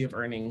plenty of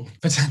earning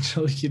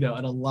potential,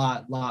 and a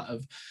lot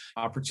of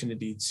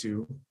opportunity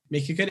to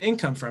make a good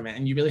income from it.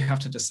 And you really have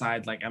to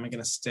decide, am I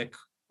going to stick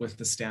with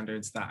the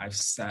standards that I've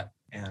set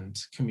and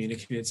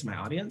communicated to my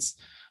audience,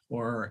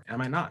 or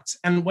am I not?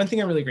 And one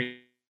thing I'm really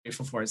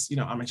grateful for is,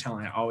 on my channel,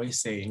 I always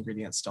say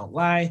ingredients don't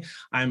lie.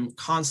 I'm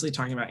constantly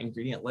talking about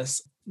ingredient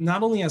lists,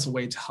 not only as a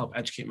way to help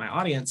educate my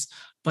audience,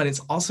 but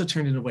it's also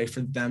turned into a way for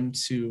them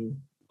to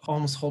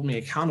almost hold me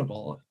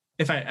accountable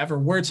if I ever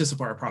were to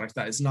support a product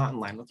that is not in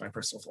line with my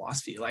personal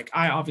philosophy.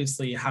 I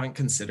obviously haven't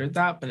considered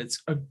that, but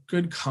it's a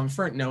good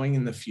comfort knowing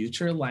in the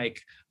future,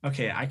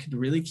 okay, I could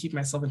really keep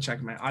myself in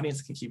check. My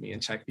audience can keep me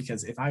in check,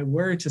 because if I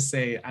were to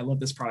say, I love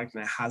this product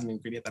and it has an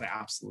ingredient that I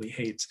absolutely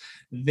hate,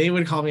 they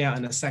would call me out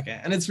in a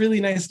second. And it's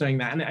really nice knowing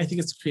that. And I think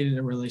it's created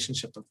a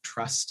relationship of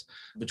trust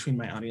between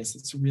my audience.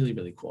 That's really,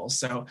 really cool.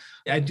 So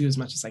I do as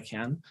much as I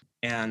can.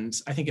 And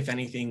I think if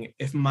anything,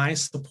 if my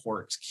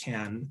support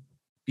can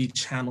be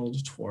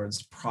channeled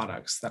towards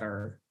products that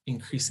are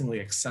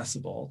increasingly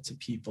accessible to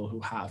people who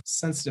have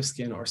sensitive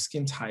skin or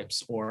skin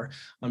types or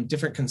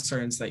different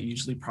concerns that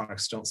usually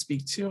products don't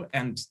speak to.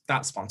 And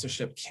that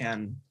sponsorship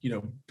can,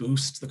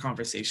 boost the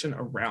conversation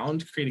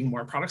around creating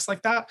more products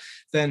like that.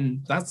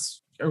 Then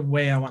that's a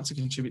way I want to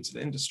contribute to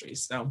the industry.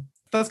 So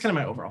that's kind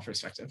of my overall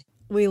perspective.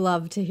 We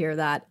love to hear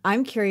that.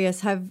 I'm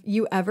curious, have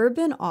you ever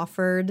been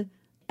offered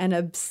an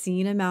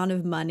obscene amount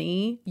of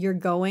money? You're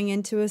going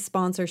into a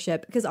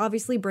sponsorship because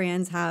obviously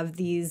brands have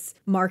these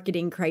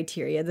marketing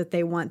criteria that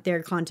they want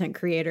their content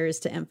creators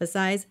to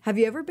emphasize. Have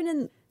you ever been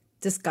in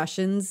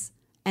discussions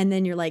and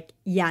then you're like,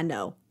 yeah,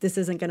 no, this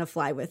isn't going to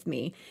fly with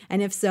me?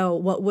 And if so,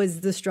 what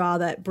was the straw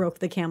that broke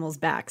the camel's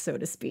back, so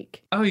to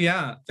speak? Oh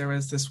yeah, there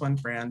was this one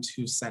brand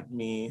who sent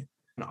me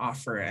an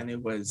offer, and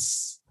it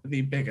was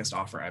the biggest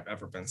offer I've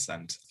ever been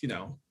sent,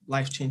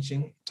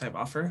 life-changing type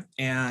offer.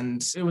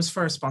 And it was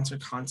for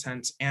sponsored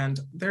content. And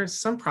there's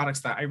some products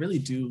that I really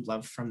do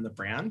love from the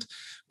brand,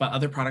 but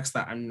other products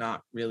that I'm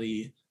not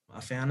really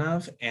a fan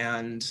of.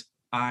 And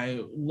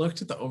I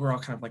looked at the overall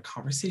kind of like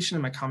conversation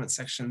in my comment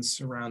section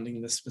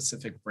surrounding this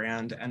specific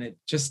brand, and it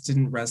just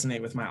didn't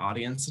resonate with my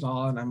audience at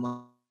all. And I'm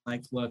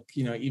like, look,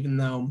 even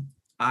though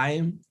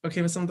I'm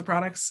okay with some of the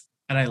products,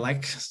 and I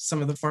like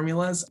some of the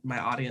formulas, my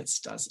audience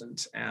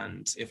doesn't.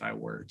 And if I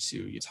were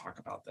to talk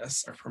about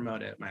this or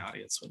promote it, my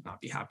audience would not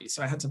be happy.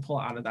 So I had to pull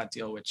out of that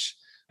deal, which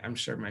I'm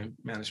sure my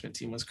management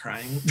team was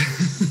crying.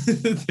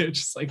 They're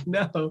just like,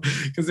 no,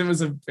 because it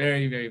was a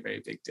very, very,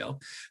 very big deal.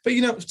 But,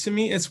 to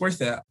me, it's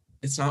worth it.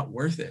 It's not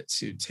worth it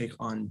to take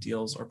on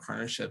deals or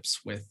partnerships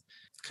with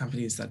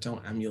companies that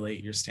don't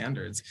emulate your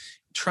standards.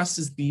 Trust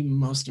is the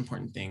most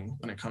important thing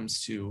when it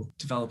comes to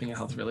developing a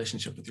healthy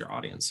relationship with your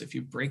audience. If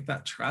you break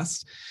that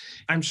trust,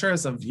 I'm sure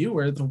as a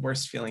viewer, the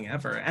worst feeling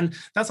ever. And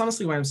that's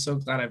honestly why I'm so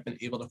glad I've been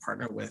able to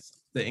partner with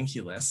the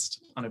INKEY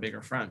List on a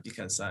bigger front,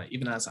 because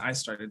even as I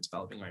started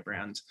developing my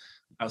brand,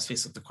 I was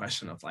faced with the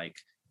question of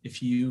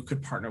if you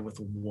could partner with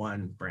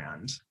one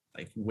brand,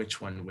 which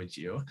one would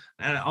you?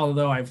 And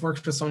although I've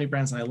worked with so many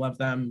brands and I love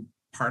them,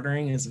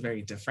 partnering is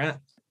very different.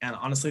 And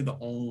honestly, the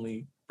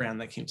only brand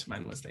that came to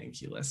mind was the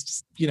INKEY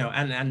List.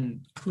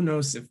 And who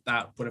knows if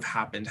that would have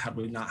happened had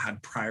we not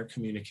had prior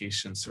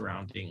communication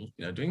surrounding,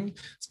 doing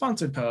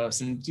sponsored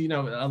posts and,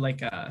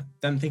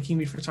 them thanking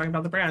me for talking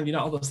about the brand,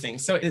 all those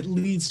things. So it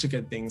leads to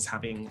good things,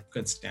 having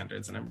good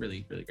standards. And I'm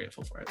really, really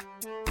grateful for it.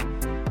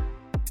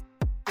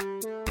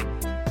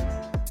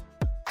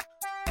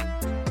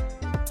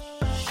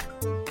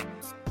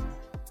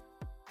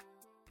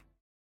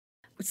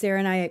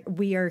 Sarah and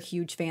we are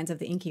huge fans of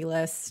the INKEY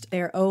List.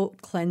 Their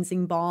oat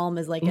cleansing balm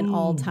is like an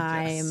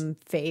all-time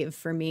fave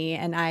for me.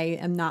 And I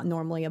am not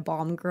normally a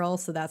balm girl,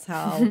 so that's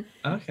how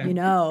you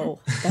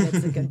know that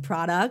it's a good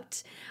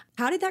product.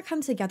 How did that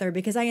come together?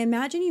 Because I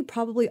imagine you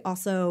probably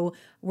also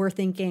were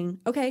thinking,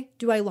 okay,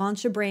 do I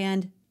launch a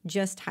brand,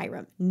 just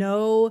Hyram?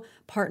 No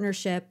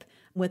partnership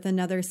with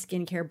another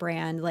skincare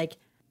brand.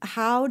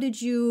 How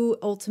did you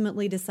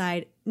ultimately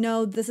decide,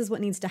 no, this is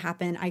what needs to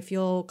happen? I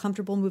feel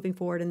comfortable moving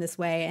forward in this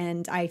way,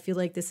 and I feel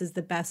like this is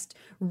the best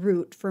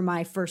route for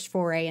my first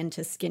foray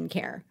into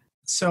skincare.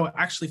 So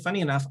actually, funny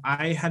enough,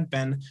 I had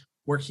been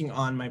working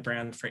on my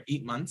brand for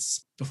 8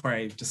 months before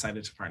I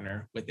decided to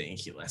partner with the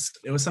INKEY List.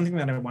 It was something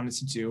that I wanted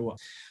to do,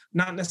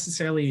 not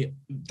necessarily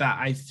that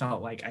I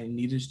felt like I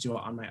needed to do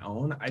it on my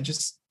own. I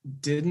just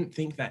didn't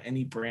think that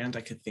any brand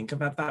I could think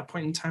of at that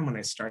point in time when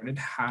I started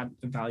had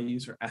the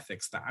values or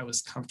ethics that I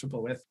was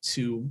comfortable with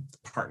to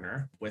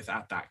partner with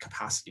at that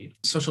capacity.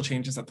 Social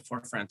change is at the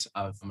forefront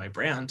of my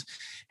brand,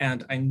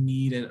 and I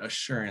needed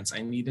assurance.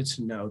 I needed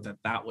to know that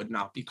that would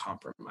not be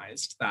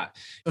compromised, that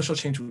social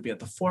change would be at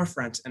the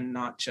forefront and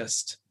not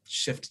just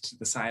shift to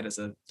the side as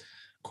a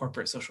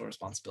corporate social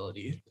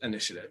responsibility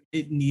initiative.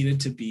 It needed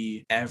to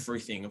be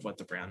everything of what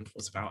the brand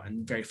was about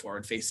and very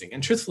forward facing.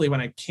 And truthfully,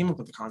 when I came up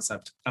with the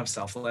concept of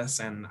Selfless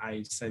and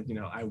I said,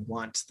 I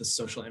want the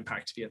social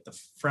impact to be at the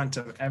front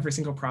of every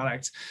single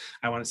product,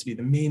 I want it to be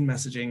the main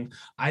messaging,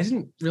 I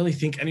didn't really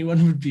think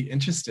anyone would be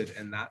interested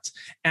in that.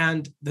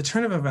 And the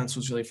turn of events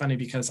was really funny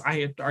because I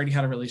had already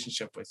had a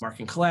relationship with Mark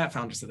and Colette,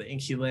 founders of the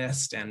INKEY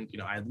List. And,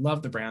 I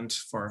loved the brand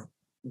for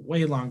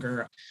way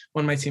longer.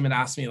 When my team had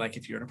asked me,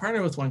 if you were to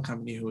partner with one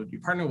company, who would you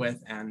partner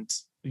with? And,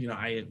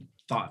 I had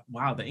thought,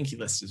 wow, the INKEY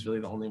List is really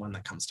the only one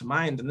that comes to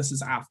mind. And this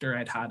is after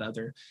I'd had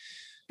other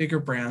bigger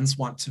brands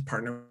want to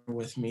partner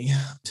with me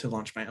to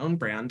launch my own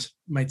brand.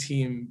 My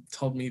team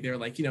told me, they're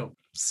like,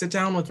 sit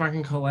down with Mark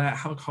and Colette,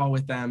 have a call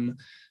with them,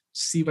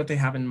 see what they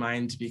have in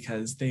mind,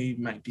 because they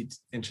might be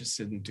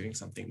interested in doing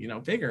something,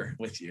 bigger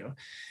with you.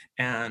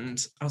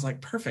 And I was like,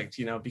 perfect,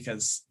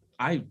 because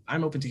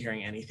I'm open to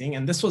hearing anything.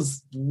 And this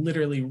was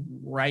literally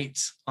right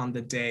on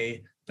the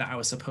day that I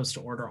was supposed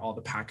to order all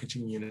the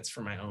packaging units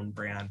for my own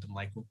brand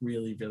and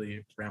really,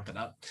 really ramp it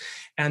up.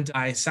 And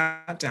I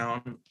sat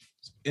down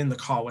in the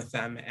call with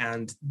them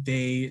and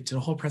they did a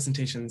whole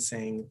presentation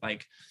saying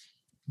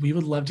we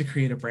would love to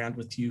create a brand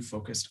with you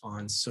focused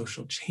on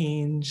social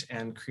change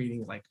and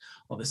creating like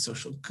all this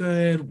social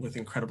good with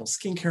incredible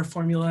skincare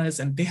formulas.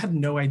 And they had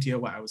no idea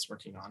what I was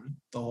working on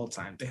the whole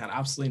time. They had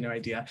absolutely no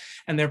idea.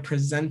 And they're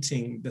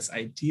presenting this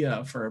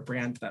idea for a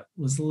brand that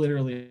was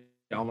literally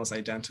almost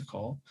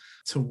identical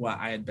to what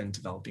I had been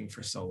developing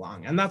for so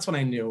long. And that's when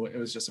I knew it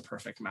was just a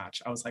perfect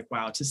match. I was like,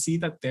 wow, to see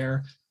that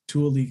they're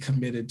dually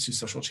committed to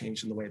social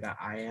change in the way that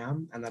I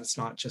am, and that it's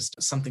not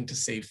just something to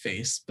save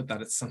face, but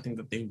that it's something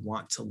that they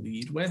want to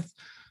lead with,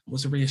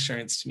 was a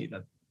reassurance to me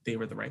that they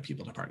were the right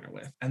people to partner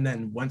with. And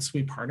then once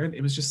we partnered,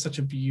 it was just such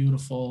a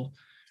beautiful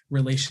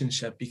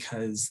relationship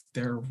because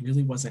there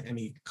really wasn't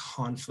any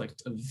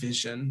conflict of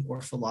vision or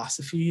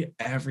philosophy.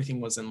 Everything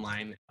was in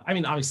line. I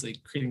mean,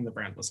 obviously creating the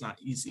brand was not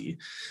easy,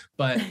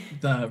 but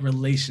the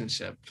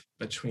relationship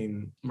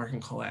between Mark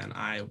and Colette and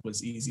I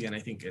was easy. And I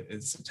think it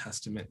is a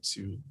testament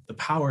to the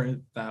power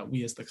that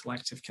we as the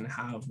collective can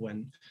have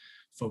when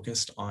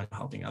focused on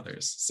helping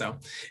others. So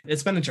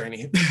it's been a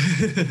journey.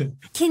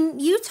 Can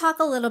you talk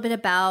a little bit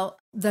about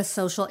the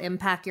social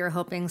impact you're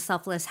hoping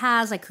Selfless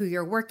has, like who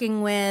you're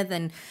working with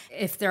and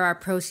if there are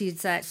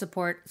proceeds that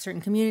support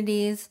certain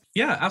communities?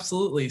 Yeah,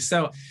 absolutely.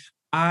 So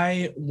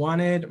I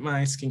wanted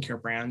my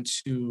skincare brand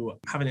to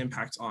have an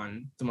impact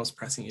on the most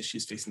pressing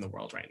issues facing the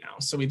world right now.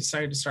 So we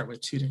decided to start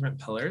with two different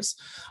pillars,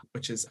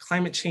 which is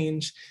climate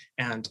change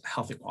and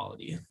health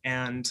equality.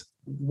 And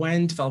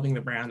when developing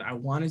the brand, I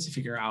wanted to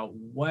figure out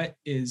what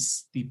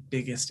is the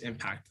biggest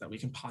impact that we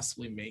can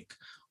possibly make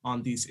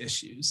on these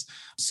issues.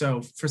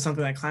 So for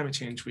something like climate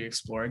change, we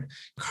explored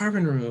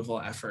carbon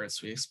removal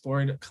efforts, we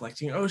explored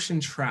collecting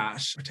ocean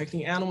trash,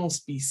 protecting animal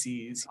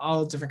species,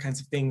 all different kinds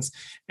of things.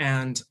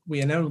 And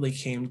we inevitably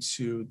came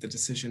to the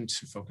decision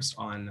to focus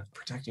on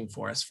protecting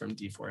forests from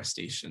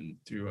deforestation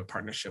through a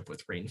partnership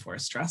with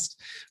Rainforest Trust,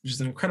 which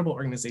is an incredible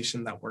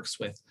organization that works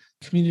with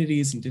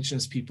communities,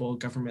 Indigenous people,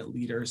 government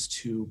leaders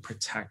to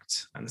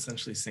protect and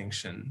essentially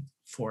sanction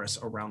forests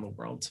around the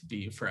world to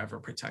be forever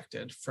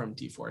protected from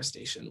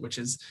deforestation, which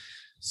is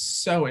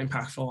so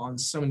impactful on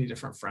so many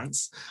different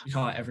fronts. We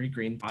call it every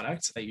green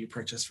product that you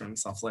purchase from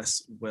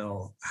Selfless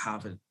will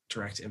have a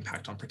direct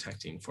impact on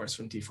protecting forests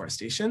from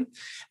deforestation.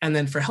 And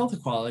then for health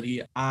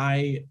equality,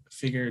 I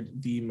figured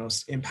the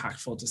most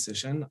impactful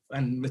decision,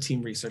 and the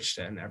team researched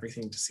it and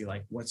everything to see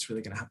like what's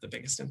really going to have the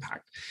biggest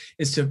impact,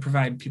 is to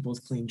provide people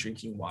with clean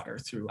drinking water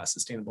through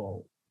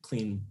sustainable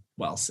clean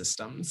well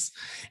systems.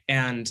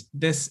 And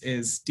this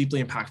is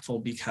deeply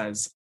impactful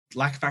because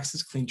lack of access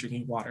to clean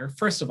drinking water,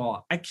 first of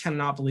all, I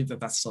cannot believe that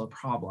that's still a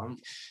problem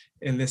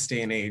in this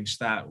day and age,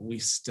 that we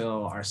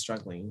still are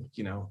struggling,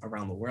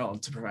 around the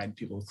world to provide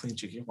people with clean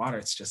drinking water.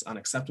 It's just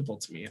unacceptable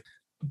to me.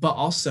 But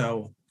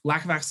also,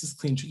 lack of access to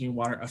clean drinking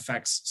water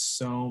affects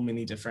so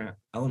many different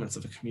elements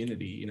of a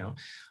community.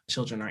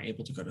 Children aren't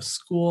able to go to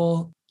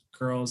school.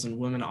 Girls and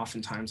women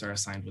oftentimes are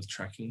assigned with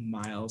trekking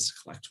miles to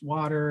collect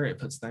water. It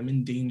puts them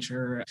in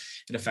danger.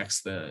 It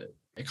affects the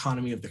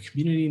economy of the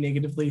community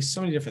negatively. So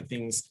many different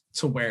things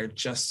to where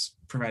just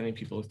providing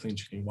people with clean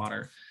drinking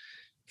water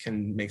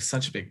can make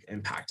such a big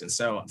impact. And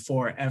so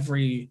for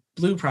every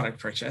blue product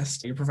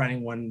purchased, you're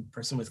providing one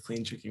person with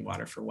clean drinking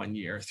water for 1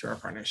 year through our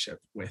partnership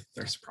with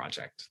Thirst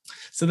Project.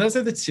 So those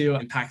are the two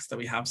impacts that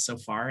we have so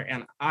far.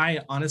 And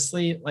I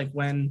honestly,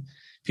 when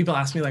people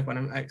ask me what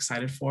I'm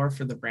excited for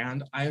the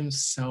brand, I am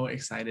so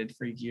excited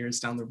for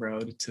years down the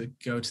road to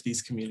go to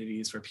these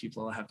communities where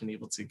people have been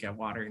able to get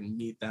water and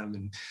meet them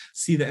and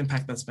see the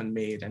impact that's been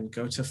made, and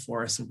go to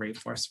forests and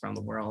rainforests around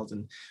the world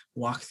and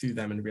walk through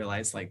them and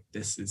realize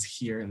this is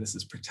here and this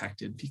is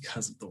protected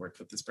because of the work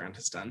that this brand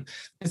has done.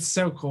 It's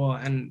so cool.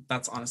 And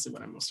that's honestly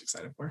what I'm most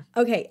excited for.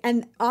 Okay.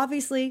 And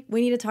obviously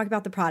we need to talk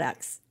about the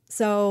products.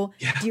 So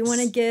Do you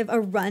want to give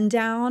a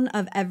rundown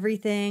of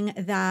everything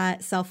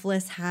that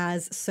Selfless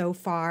has so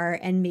far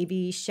and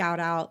maybe shout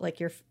out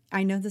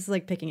I know this is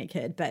like picking a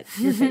kid, but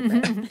your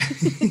favorite.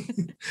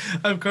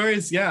 Of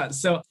course, yeah.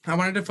 So I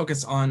wanted to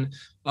focus on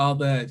all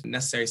the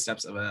necessary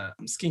steps of a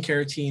skincare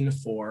routine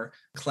for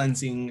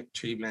cleansing,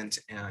 treatment,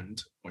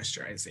 and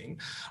moisturizing.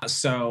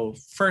 So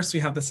first we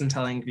have the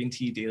Centellian Green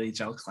Tea Daily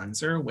Gel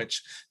Cleanser,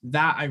 which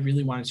I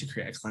really wanted to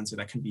create a cleanser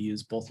that can be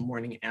used both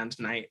morning and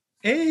night.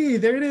 Hey,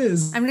 there it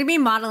is. I'm going to be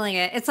modeling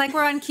it. It's like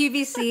we're on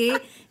QVC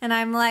and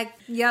I'm like,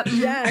 yep.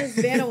 Yes,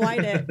 Vanna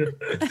White it.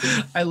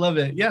 I love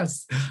it.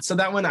 Yes. So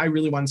that one, I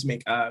really wanted to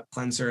make a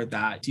cleanser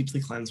that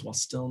deeply cleansed while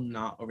still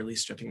not overly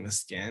stripping the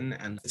skin.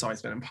 And it's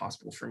always been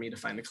impossible for me to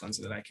find a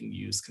cleanser that I can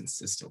use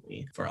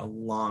consistently for a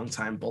long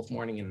time, both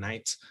morning and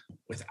night,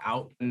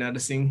 without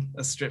noticing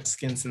a stripped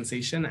skin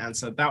sensation. And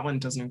so that one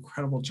does an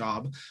incredible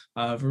job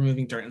of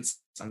removing dirt and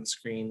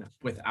sunscreen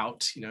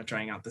without,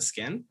 drying out the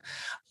skin.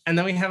 And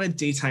then we have a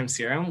daytime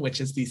serum, which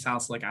is the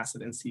salicylic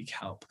acid and sea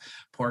kelp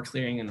pore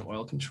clearing and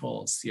oil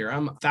control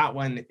serum. That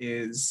one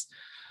is,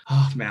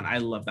 oh man, I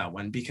love that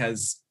one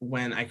because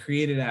when I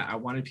created it, I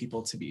wanted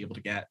people to be able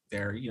to get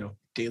their,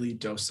 daily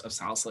dose of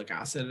salicylic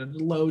acid at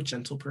a low,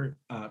 gentle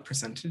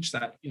percentage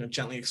that,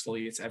 gently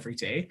exfoliates every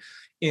day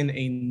in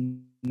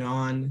a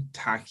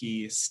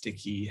non-tacky,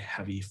 sticky,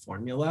 heavy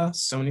formula.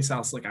 So many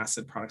salicylic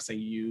acid products I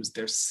use,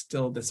 there's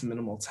still this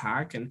minimal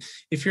tack. And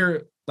if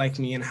you're like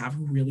me and have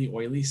really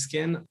oily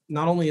skin,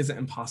 not only is it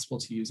impossible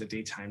to use a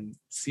daytime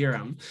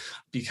serum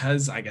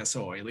because I get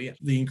so oily,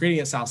 the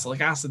ingredient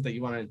salicylic acid that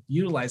you want to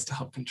utilize to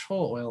help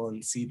control oil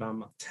and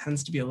sebum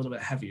tends to be a little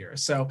bit heavier.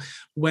 So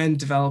when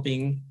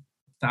developing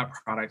that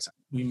product,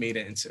 we made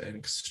it into an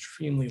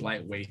extremely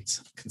lightweight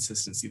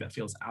consistency that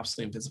feels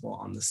absolutely invisible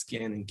on the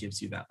skin and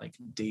gives you that like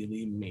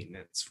daily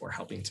maintenance for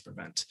helping to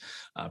prevent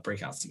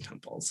breakouts and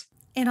pimples.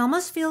 It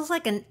almost feels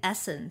like an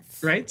essence.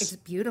 Right? It's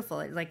beautiful.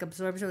 It like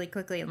absorbs really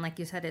quickly. And like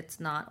you said, it's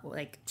not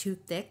like too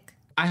thick.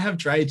 I have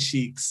dry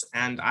cheeks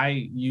and I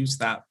use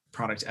that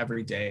product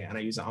every day and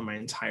I use it on my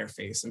entire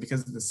face. And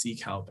because of the sea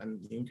kelp and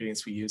the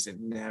ingredients we use, it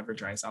never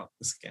dries out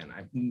the skin.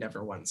 I've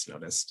never once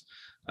noticed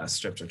a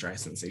stripped or dry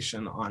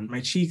sensation on my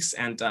cheeks.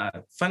 And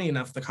funny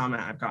enough, the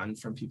comment I've gotten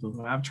from people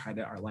who have tried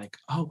it are like,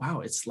 oh,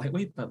 wow, it's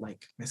lightweight, but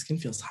like my skin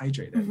feels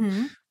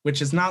hydrated,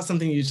 which is not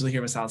something you usually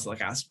hear with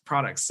salicylic acid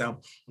products.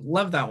 So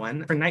love that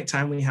one. For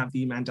nighttime, we have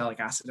the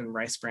Mandelic Acid and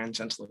Rice Bran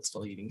Gentle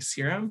Exfoliating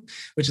Serum,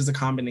 which is a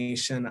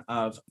combination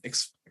of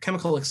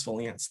chemical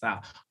exfoliants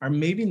that are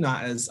maybe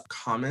not as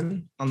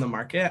common on the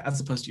market as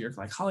opposed to your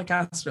glycolic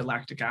acid or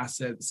lactic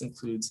acid. This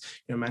includes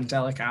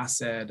mandelic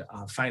acid,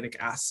 phytic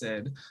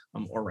acid,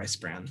 or rice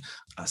bran.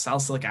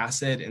 Salicylic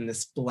acid in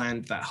this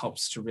blend that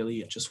helps to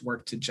really just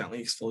work to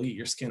gently exfoliate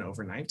your skin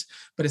overnight,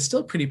 but it's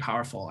still pretty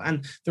powerful.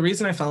 And the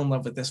reason I fell in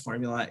love with this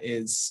formula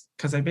is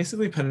because I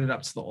basically put it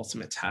up to the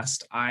ultimate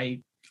test.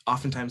 I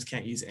oftentimes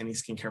can't use any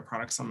skincare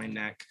products on my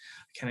neck.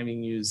 I can't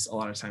even use a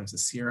lot of times a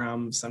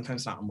serum,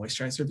 sometimes not a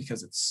moisturizer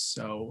because it's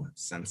so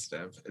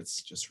sensitive.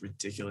 It's just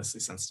ridiculously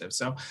sensitive.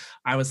 So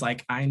I was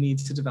like, I need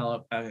to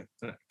develop a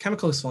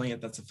chemical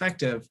exfoliant that's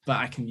effective, but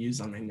I can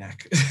use on my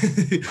neck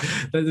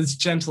that is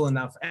gentle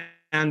enough.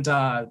 And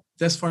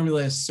this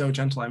formula is so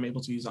gentle, I'm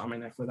able to use it on my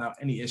neck without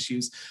any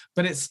issues,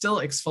 but it still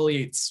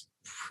exfoliates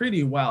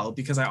pretty well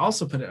because I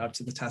also put it up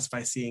to the test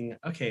by seeing,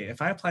 okay,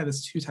 if I apply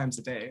this 2 times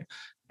a day,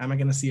 am I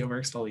going to see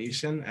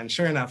overexfoliation? And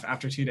sure enough,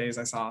 after 2 days,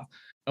 I saw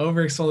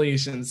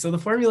overexfoliation. So the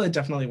formula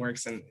definitely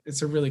works and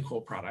it's a really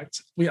cool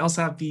product. We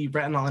also have the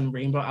Retinol and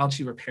Rainbow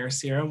Algae Repair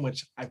Serum,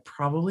 which I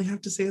probably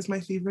have to say is my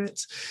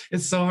favorite.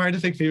 It's so hard to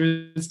pick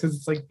favorites because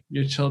it's like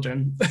your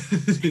children.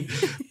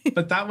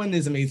 But that one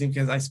is amazing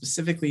because I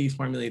specifically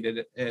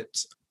formulated it.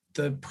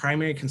 The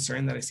primary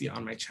concern that I see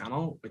on my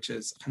channel, which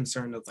is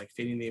concern of like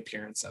fading the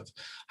appearance of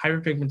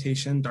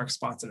hyperpigmentation, dark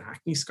spots, and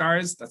acne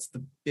scars. That's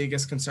the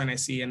biggest concern I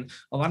see. And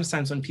a lot of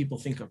times when people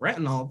think of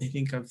retinol, they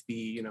think of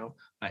the,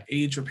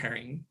 age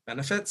repairing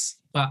benefits.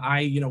 But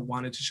I,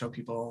 wanted to show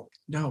people,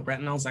 no,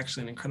 retinol is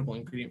actually an incredible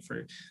ingredient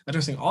for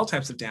addressing all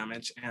types of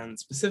damage and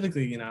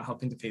specifically,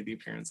 helping to fade the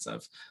appearance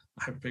of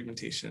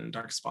hyperpigmentation and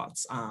dark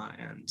spots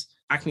and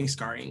acne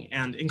scarring.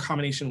 And in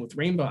combination with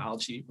rainbow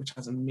algae, which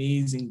has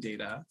amazing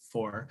data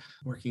for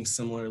working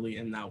similarly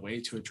in that way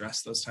to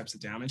address those types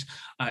of damage,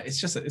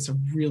 it's a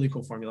really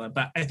cool formula.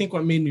 But I think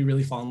what made me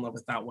really fall in love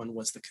with that one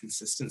was the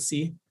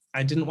consistency.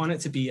 I didn't want it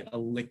to be a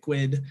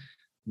liquid,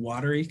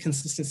 watery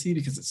consistency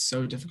because it's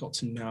so difficult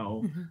to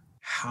know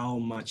how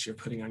much you're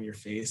putting on your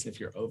face and if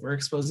you're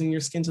overexposing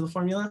your skin to the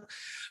formula.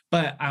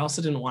 But I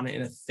also didn't want it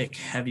in a thick,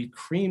 heavy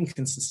cream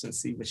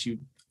consistency, which you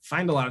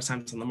find a lot of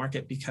times on the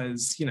market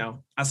because,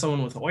 as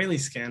someone with oily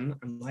skin,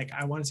 I'm like,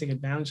 I want to take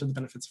advantage of the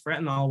benefits of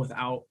retinol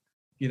without,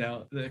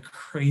 the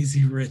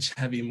crazy rich,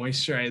 heavy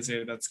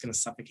moisturizer that's going to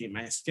suffocate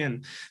my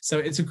skin. So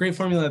it's a great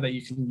formula that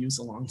you can use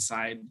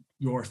alongside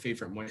your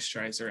favorite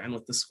moisturizer. And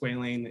with the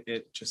squalane,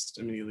 it just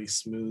immediately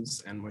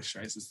smooths and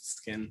moisturizes the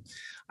skin.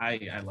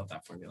 I love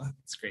that formula.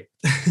 It's great.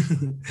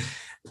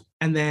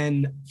 And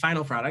then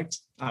final product,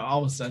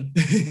 almost done.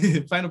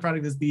 Final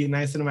product is the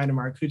niacinamide and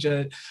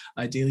maracuja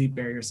Daily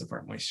Barrier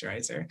Support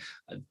Moisturizer.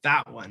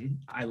 That one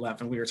I love,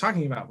 and we were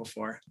talking about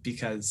before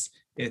because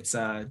it's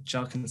a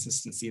gel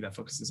consistency that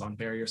focuses on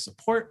barrier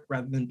support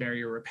rather than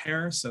barrier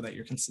repair so that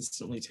you're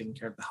consistently taking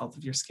care of the health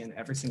of your skin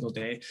every single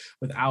day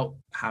without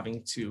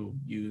having to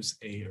use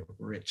a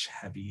rich,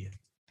 heavy,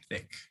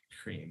 thick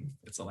cream.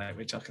 It's a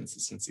lightweight gel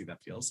consistency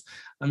that feels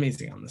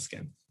amazing on the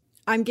skin.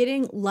 I'm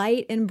getting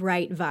light and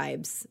bright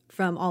vibes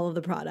from all of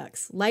the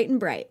products. Light and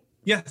bright.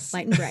 Yes.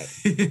 Light and bright.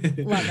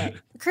 Love it.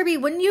 Kirby,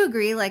 wouldn't you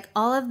agree? Like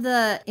all of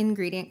the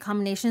ingredient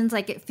combinations,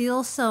 like it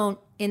feels so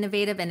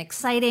innovative and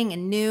exciting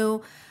and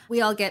new.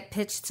 We all get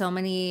pitched so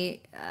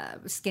many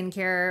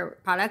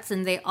skincare products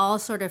and they all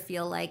sort of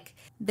feel like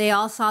they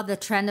all saw the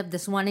trend of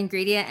this one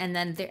ingredient and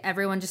then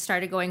everyone just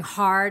started going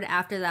hard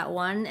after that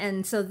one.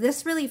 And so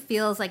this really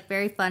feels like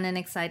very fun and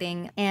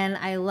exciting. And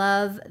I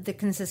love the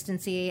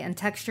consistency and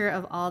texture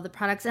of all the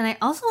products. And I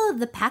also love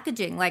the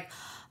packaging. Like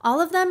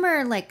all of them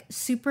are like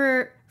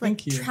super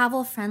like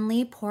travel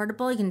friendly,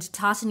 portable. You can just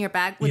toss in your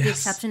bag with the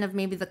exception of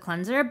maybe the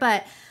cleanser.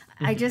 But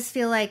I just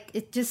feel like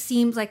it just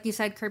seems like you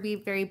said, Kirby,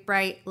 very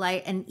bright,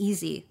 light, and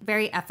easy,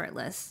 very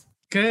effortless.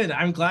 Good.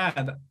 I'm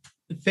glad.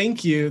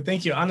 Thank you.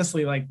 Thank you.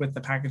 Honestly, like with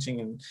the packaging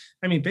and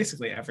I mean,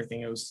 basically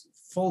everything, it was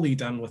fully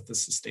done with the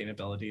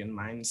sustainability in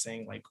mind,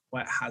 saying like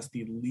what has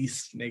the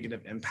least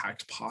negative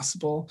impact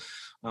possible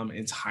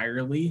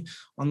entirely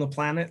on the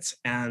planet.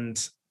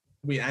 And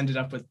we ended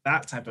up with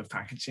that type of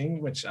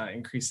packaging, which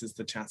increases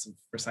the chance of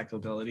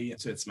recyclability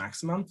to its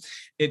maximum.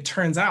 It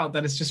turns out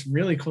that it's just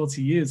really cool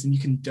to use, and you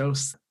can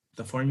dose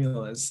the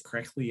formulas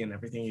correctly and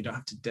everything. You don't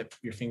have to dip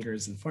your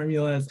fingers in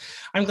formulas.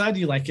 I'm glad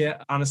you like it.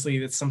 Honestly,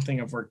 it's something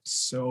I've worked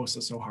so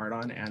hard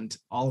on, and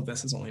all of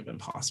this has only been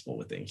possible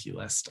with the INKEY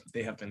List.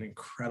 They have been an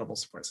incredible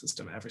support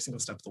system every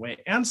single step of the way,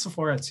 and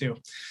Sephora too.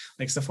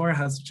 Like Sephora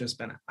has just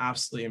been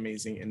absolutely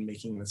amazing in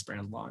making this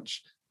brand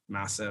launch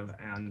massive,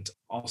 and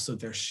also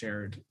their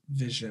shared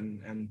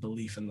vision and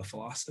belief in the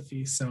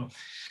philosophy. So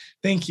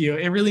thank you.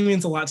 It really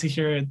means a lot to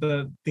hear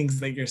the things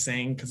that you're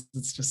saying, because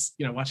it's just,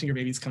 you know, watching your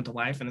babies come to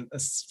life, and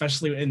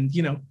especially in,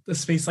 you know, the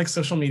space like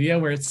social media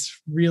where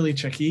it's really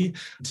tricky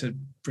to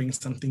bring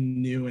something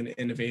new and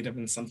innovative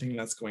and something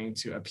that's going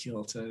to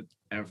appeal to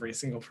every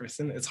single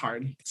person. It's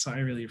hard. So I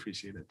really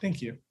appreciate it.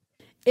 Thank you.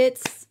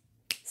 It's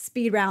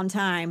speed round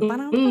time.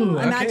 Ooh,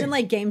 Imagine okay.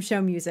 like game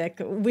show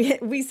music.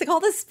 We call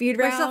this speed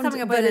We're round, still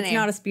coming up but with a it's name.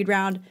 not a speed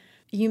round.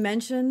 You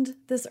mentioned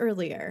this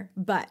earlier,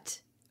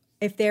 but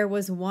if there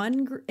was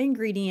one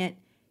ingredient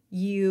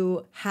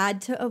you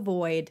had to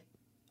avoid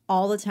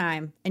all the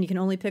time and you can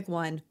only pick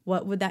one,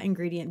 what would that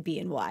ingredient be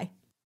and why?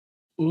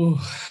 Ooh,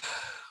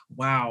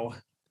 wow.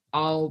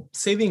 I'll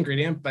say the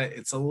ingredient, but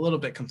it's a little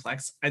bit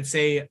complex. I'd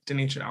say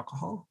denatured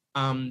alcohol,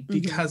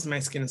 because my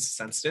skin is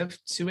sensitive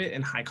to it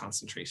in high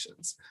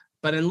concentrations.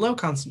 But in low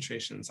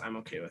concentrations, I'm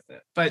okay with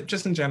it. But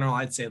just in general,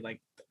 I'd say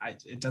like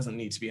it doesn't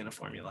need to be in a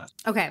formula.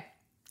 Okay.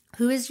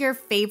 Who is your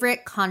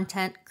favorite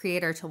content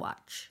creator to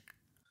watch?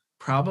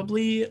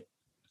 Probably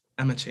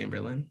Emma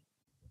Chamberlain.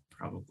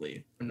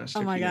 Probably. I'm not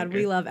sure. Oh my if you God, know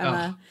we her. love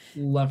Emma. Oh,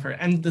 love her.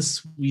 And the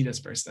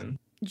sweetest person.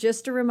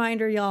 Just a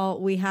reminder, y'all,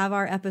 we have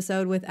our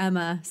episode with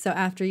Emma. So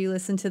after you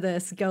listen to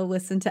this, go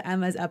listen to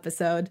Emma's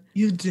episode.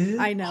 You did?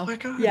 I know. Oh my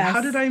God. Yes.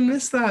 How did I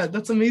miss that?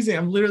 That's amazing.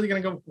 I'm literally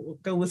going to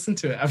go listen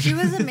to it after She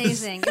was this.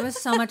 amazing. It was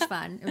so much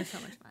fun. It was so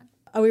much fun.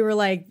 Oh, we were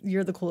like,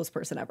 you're the coolest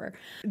person ever.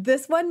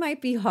 This one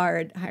might be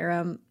hard,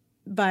 Hiram,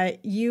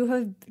 but you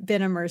have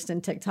been immersed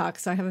in TikTok,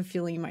 so I have a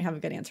feeling you might have a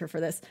good answer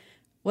for this.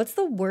 What's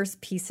the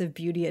worst piece of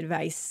beauty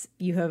advice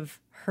you have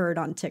heard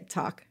on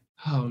TikTok?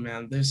 Oh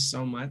man, there's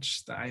so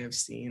much that I have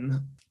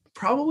seen.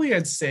 Probably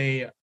I'd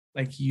say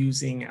like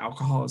using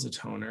alcohol as a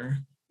toner,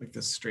 like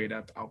the straight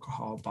up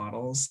alcohol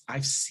bottles.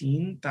 I've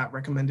seen that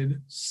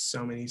recommended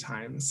so many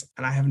times,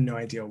 and I have no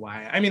idea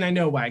why. I mean, I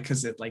know why,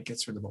 because it like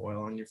gets rid of the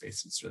oil on your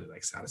face. It's really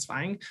like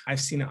satisfying. I've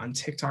seen it on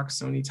TikTok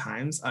so many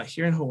times.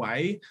 Here in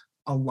Hawaii,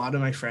 a lot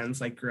of my friends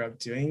like grew up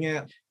doing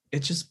it.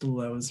 It just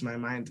blows my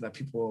mind that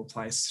people will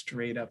apply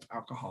straight up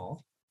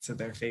alcohol to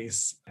their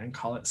face and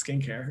call it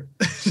skincare.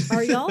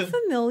 Are y'all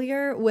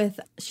familiar with,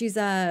 she's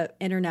a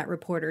internet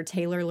reporter,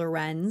 Taylor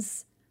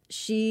Lorenz.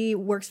 She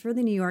works for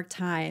the New York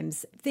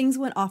Times. Things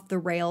went off the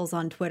rails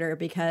on Twitter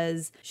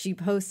because she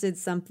posted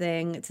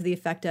something to the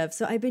effect of,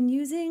 so I've been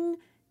using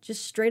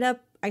just straight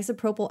up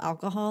isopropyl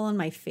alcohol on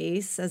my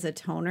face as a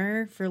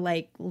toner for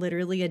like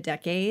literally a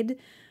decade.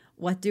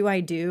 What do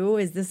I do?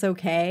 Is this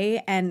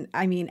okay? And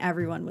I mean,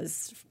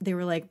 they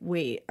were like,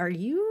 wait, are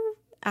you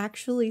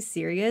actually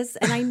serious?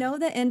 And I know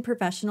that in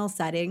professional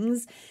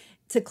settings,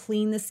 to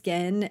clean the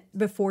skin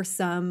before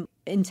some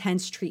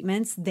intense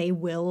treatments, they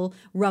will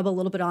rub a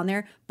little bit on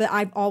there. But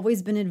I've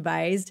always been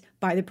advised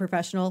by the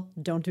professional,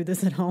 don't do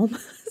this at home.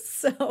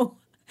 So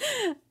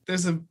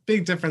there's a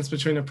big difference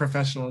between a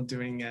professional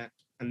doing it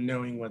and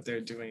knowing what they're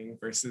doing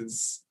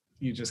versus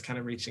you just kind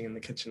of reaching in the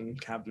kitchen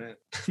cabinet,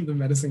 the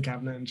medicine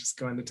cabinet, and just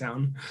going to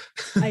town.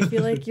 I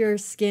feel like your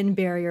skin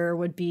barrier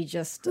would be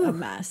just a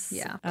mess.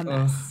 Yeah. A Oh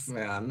mess.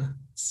 man,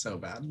 so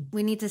bad.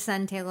 We need to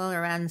send Taylor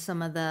Lorenz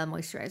some of the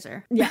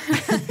moisturizer. Yeah.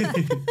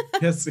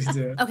 Yes, we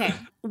do. Okay.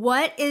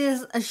 What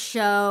is a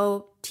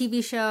show,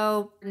 TV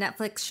show,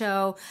 Netflix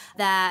show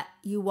that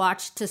you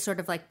watch to sort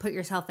of like put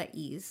yourself at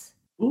ease?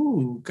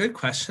 Ooh, good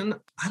question.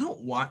 I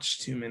don't watch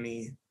too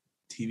many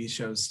TV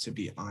shows, to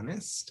be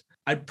honest.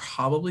 I'd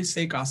probably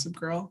say Gossip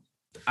Girl.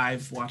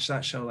 I've watched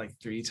that show like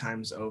 3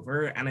 times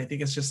over, and I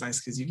think it's just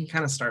nice because you can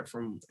kind of start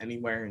from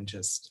anywhere and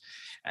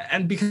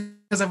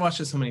because I've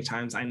watched it so many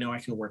times, I know I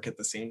can work at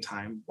the same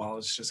time while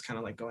it's just kind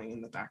of like going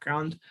in the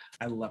background.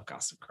 I love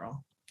Gossip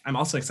Girl. I'm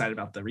also excited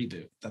about the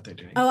reboot that they're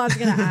doing. Oh, I was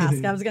going to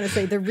ask. I was going to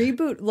say the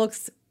reboot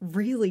looks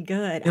really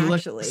good, It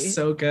actually. looks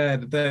so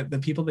good. The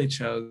people they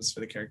chose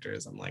for the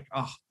characters, I'm like,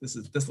 oh, this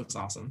looks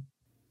awesome.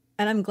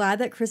 And I'm glad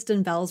that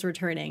Kristen Bell's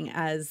returning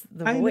as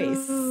the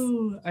voice.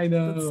 I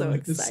know. That's so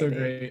It's so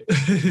exciting.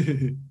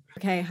 great.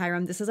 Okay,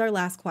 Hiram, this is our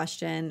last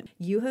question.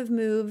 You have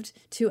moved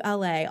to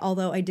LA,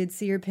 although I did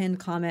see your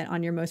pinned comment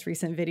on your most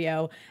recent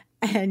video.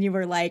 and you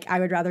were like, I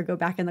would rather go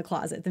back in the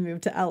closet than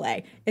move to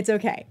LA. It's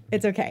okay.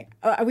 It's okay.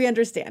 We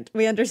understand.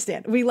 We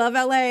understand. We love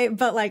LA,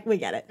 but like, we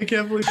get it. I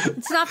can't believe it.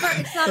 It's not for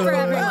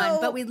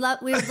everyone, but we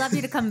would love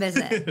you to come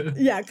visit.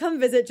 Yeah, come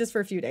visit just for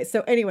a few days.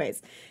 So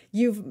anyways,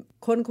 you've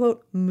quote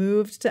unquote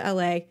moved to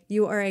LA.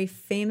 You are a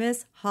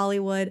famous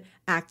Hollywood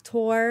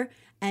actor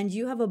and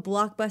you have a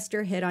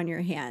blockbuster hit on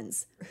your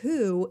hands.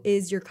 Who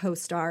is your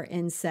co-star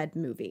in said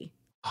movie?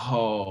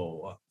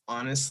 Oh,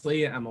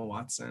 honestly, Emma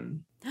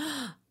Watson.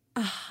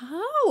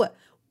 Oh,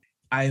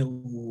 I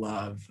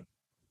love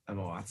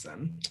Emma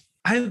Watson.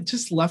 I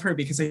just love her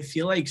because I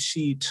feel like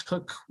she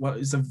took what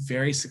is a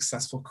very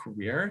successful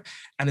career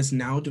and is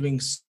now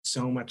doing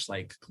so much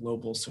like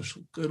global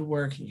social good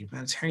work and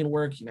humanitarian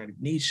work,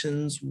 United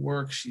Nations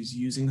work. She's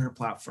using her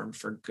platform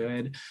for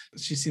good.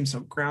 She seems so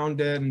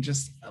grounded and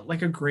just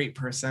like a great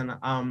person.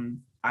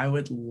 I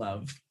would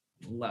love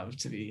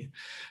to be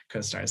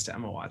co-stars to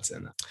Emma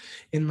Watson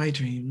in my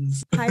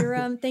dreams.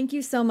 Hiram, thank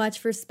you so much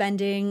for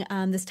spending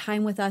this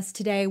time with us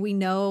today. We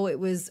know it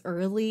was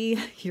early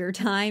your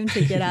time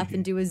to get up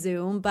and do a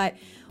Zoom, but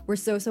we're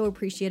so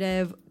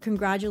appreciative.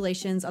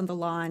 Congratulations on the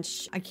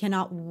launch. I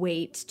cannot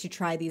wait to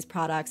try these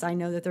products. I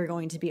know that they're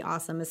going to be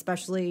awesome,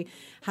 especially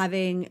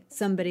having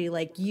somebody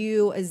like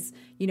you as,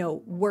 you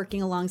know,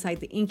 working alongside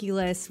the Inky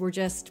List. We're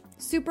just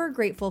super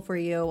grateful for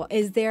you.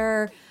 Is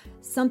there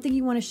something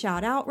you want to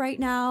shout out right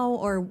now,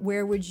 or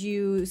where would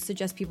you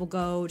suggest people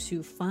go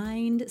to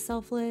find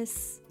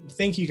Selfless?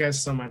 Thank you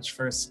guys so much,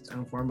 first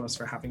and foremost,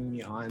 for having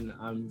me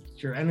on.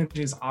 Your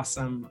energy is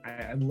awesome.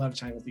 I love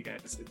chatting with you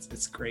guys.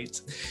 It's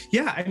great.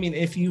 Yeah, I mean,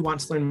 if you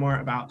want to learn more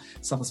about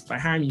Selfless by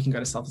Hiram, you can go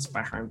to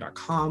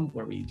selflessbyhiram.com,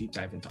 where we deep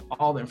dive into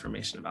all the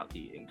information about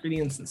the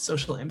ingredients and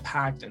social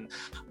impact. And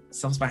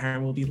Selfless by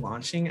Hiram will be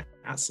launching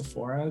at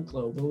Sephora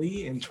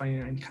globally in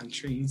 29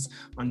 countries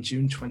on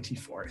June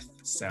 24th.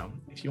 So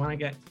if you want to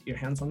get your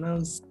hands on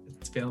those,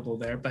 it's available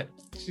there. But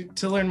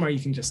to learn more, you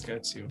can just go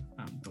to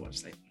the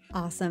website.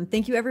 Awesome.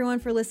 Thank you, everyone,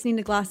 for listening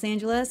to Gloss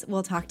Angeles.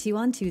 We'll talk to you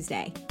on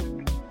Tuesday.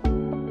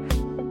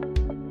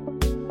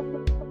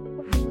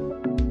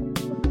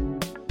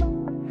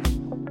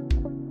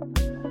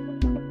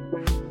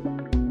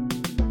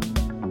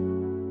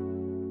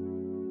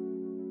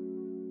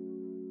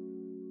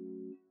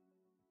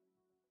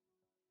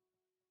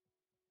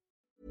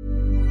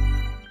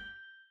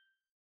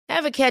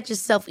 Ever catch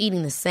yourself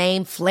eating the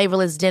same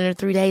flavorless dinner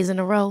 3 days in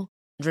a row?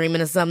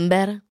 Dreaming of something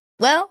better?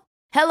 Well,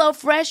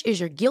 HelloFresh is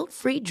your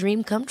guilt-free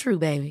dream come true,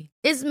 baby.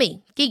 It's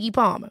me, Keke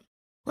Palmer.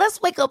 Let's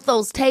wake up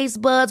those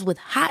taste buds with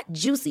hot,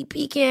 juicy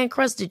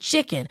pecan-crusted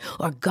chicken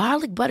or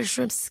garlic butter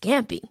shrimp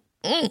scampi.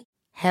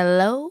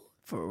 Hello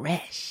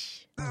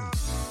Fresh.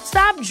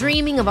 Stop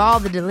dreaming of all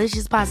the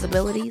delicious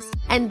possibilities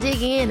and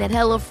dig in at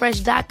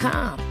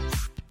HelloFresh.com.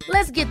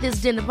 Let's get this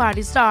dinner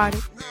party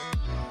started.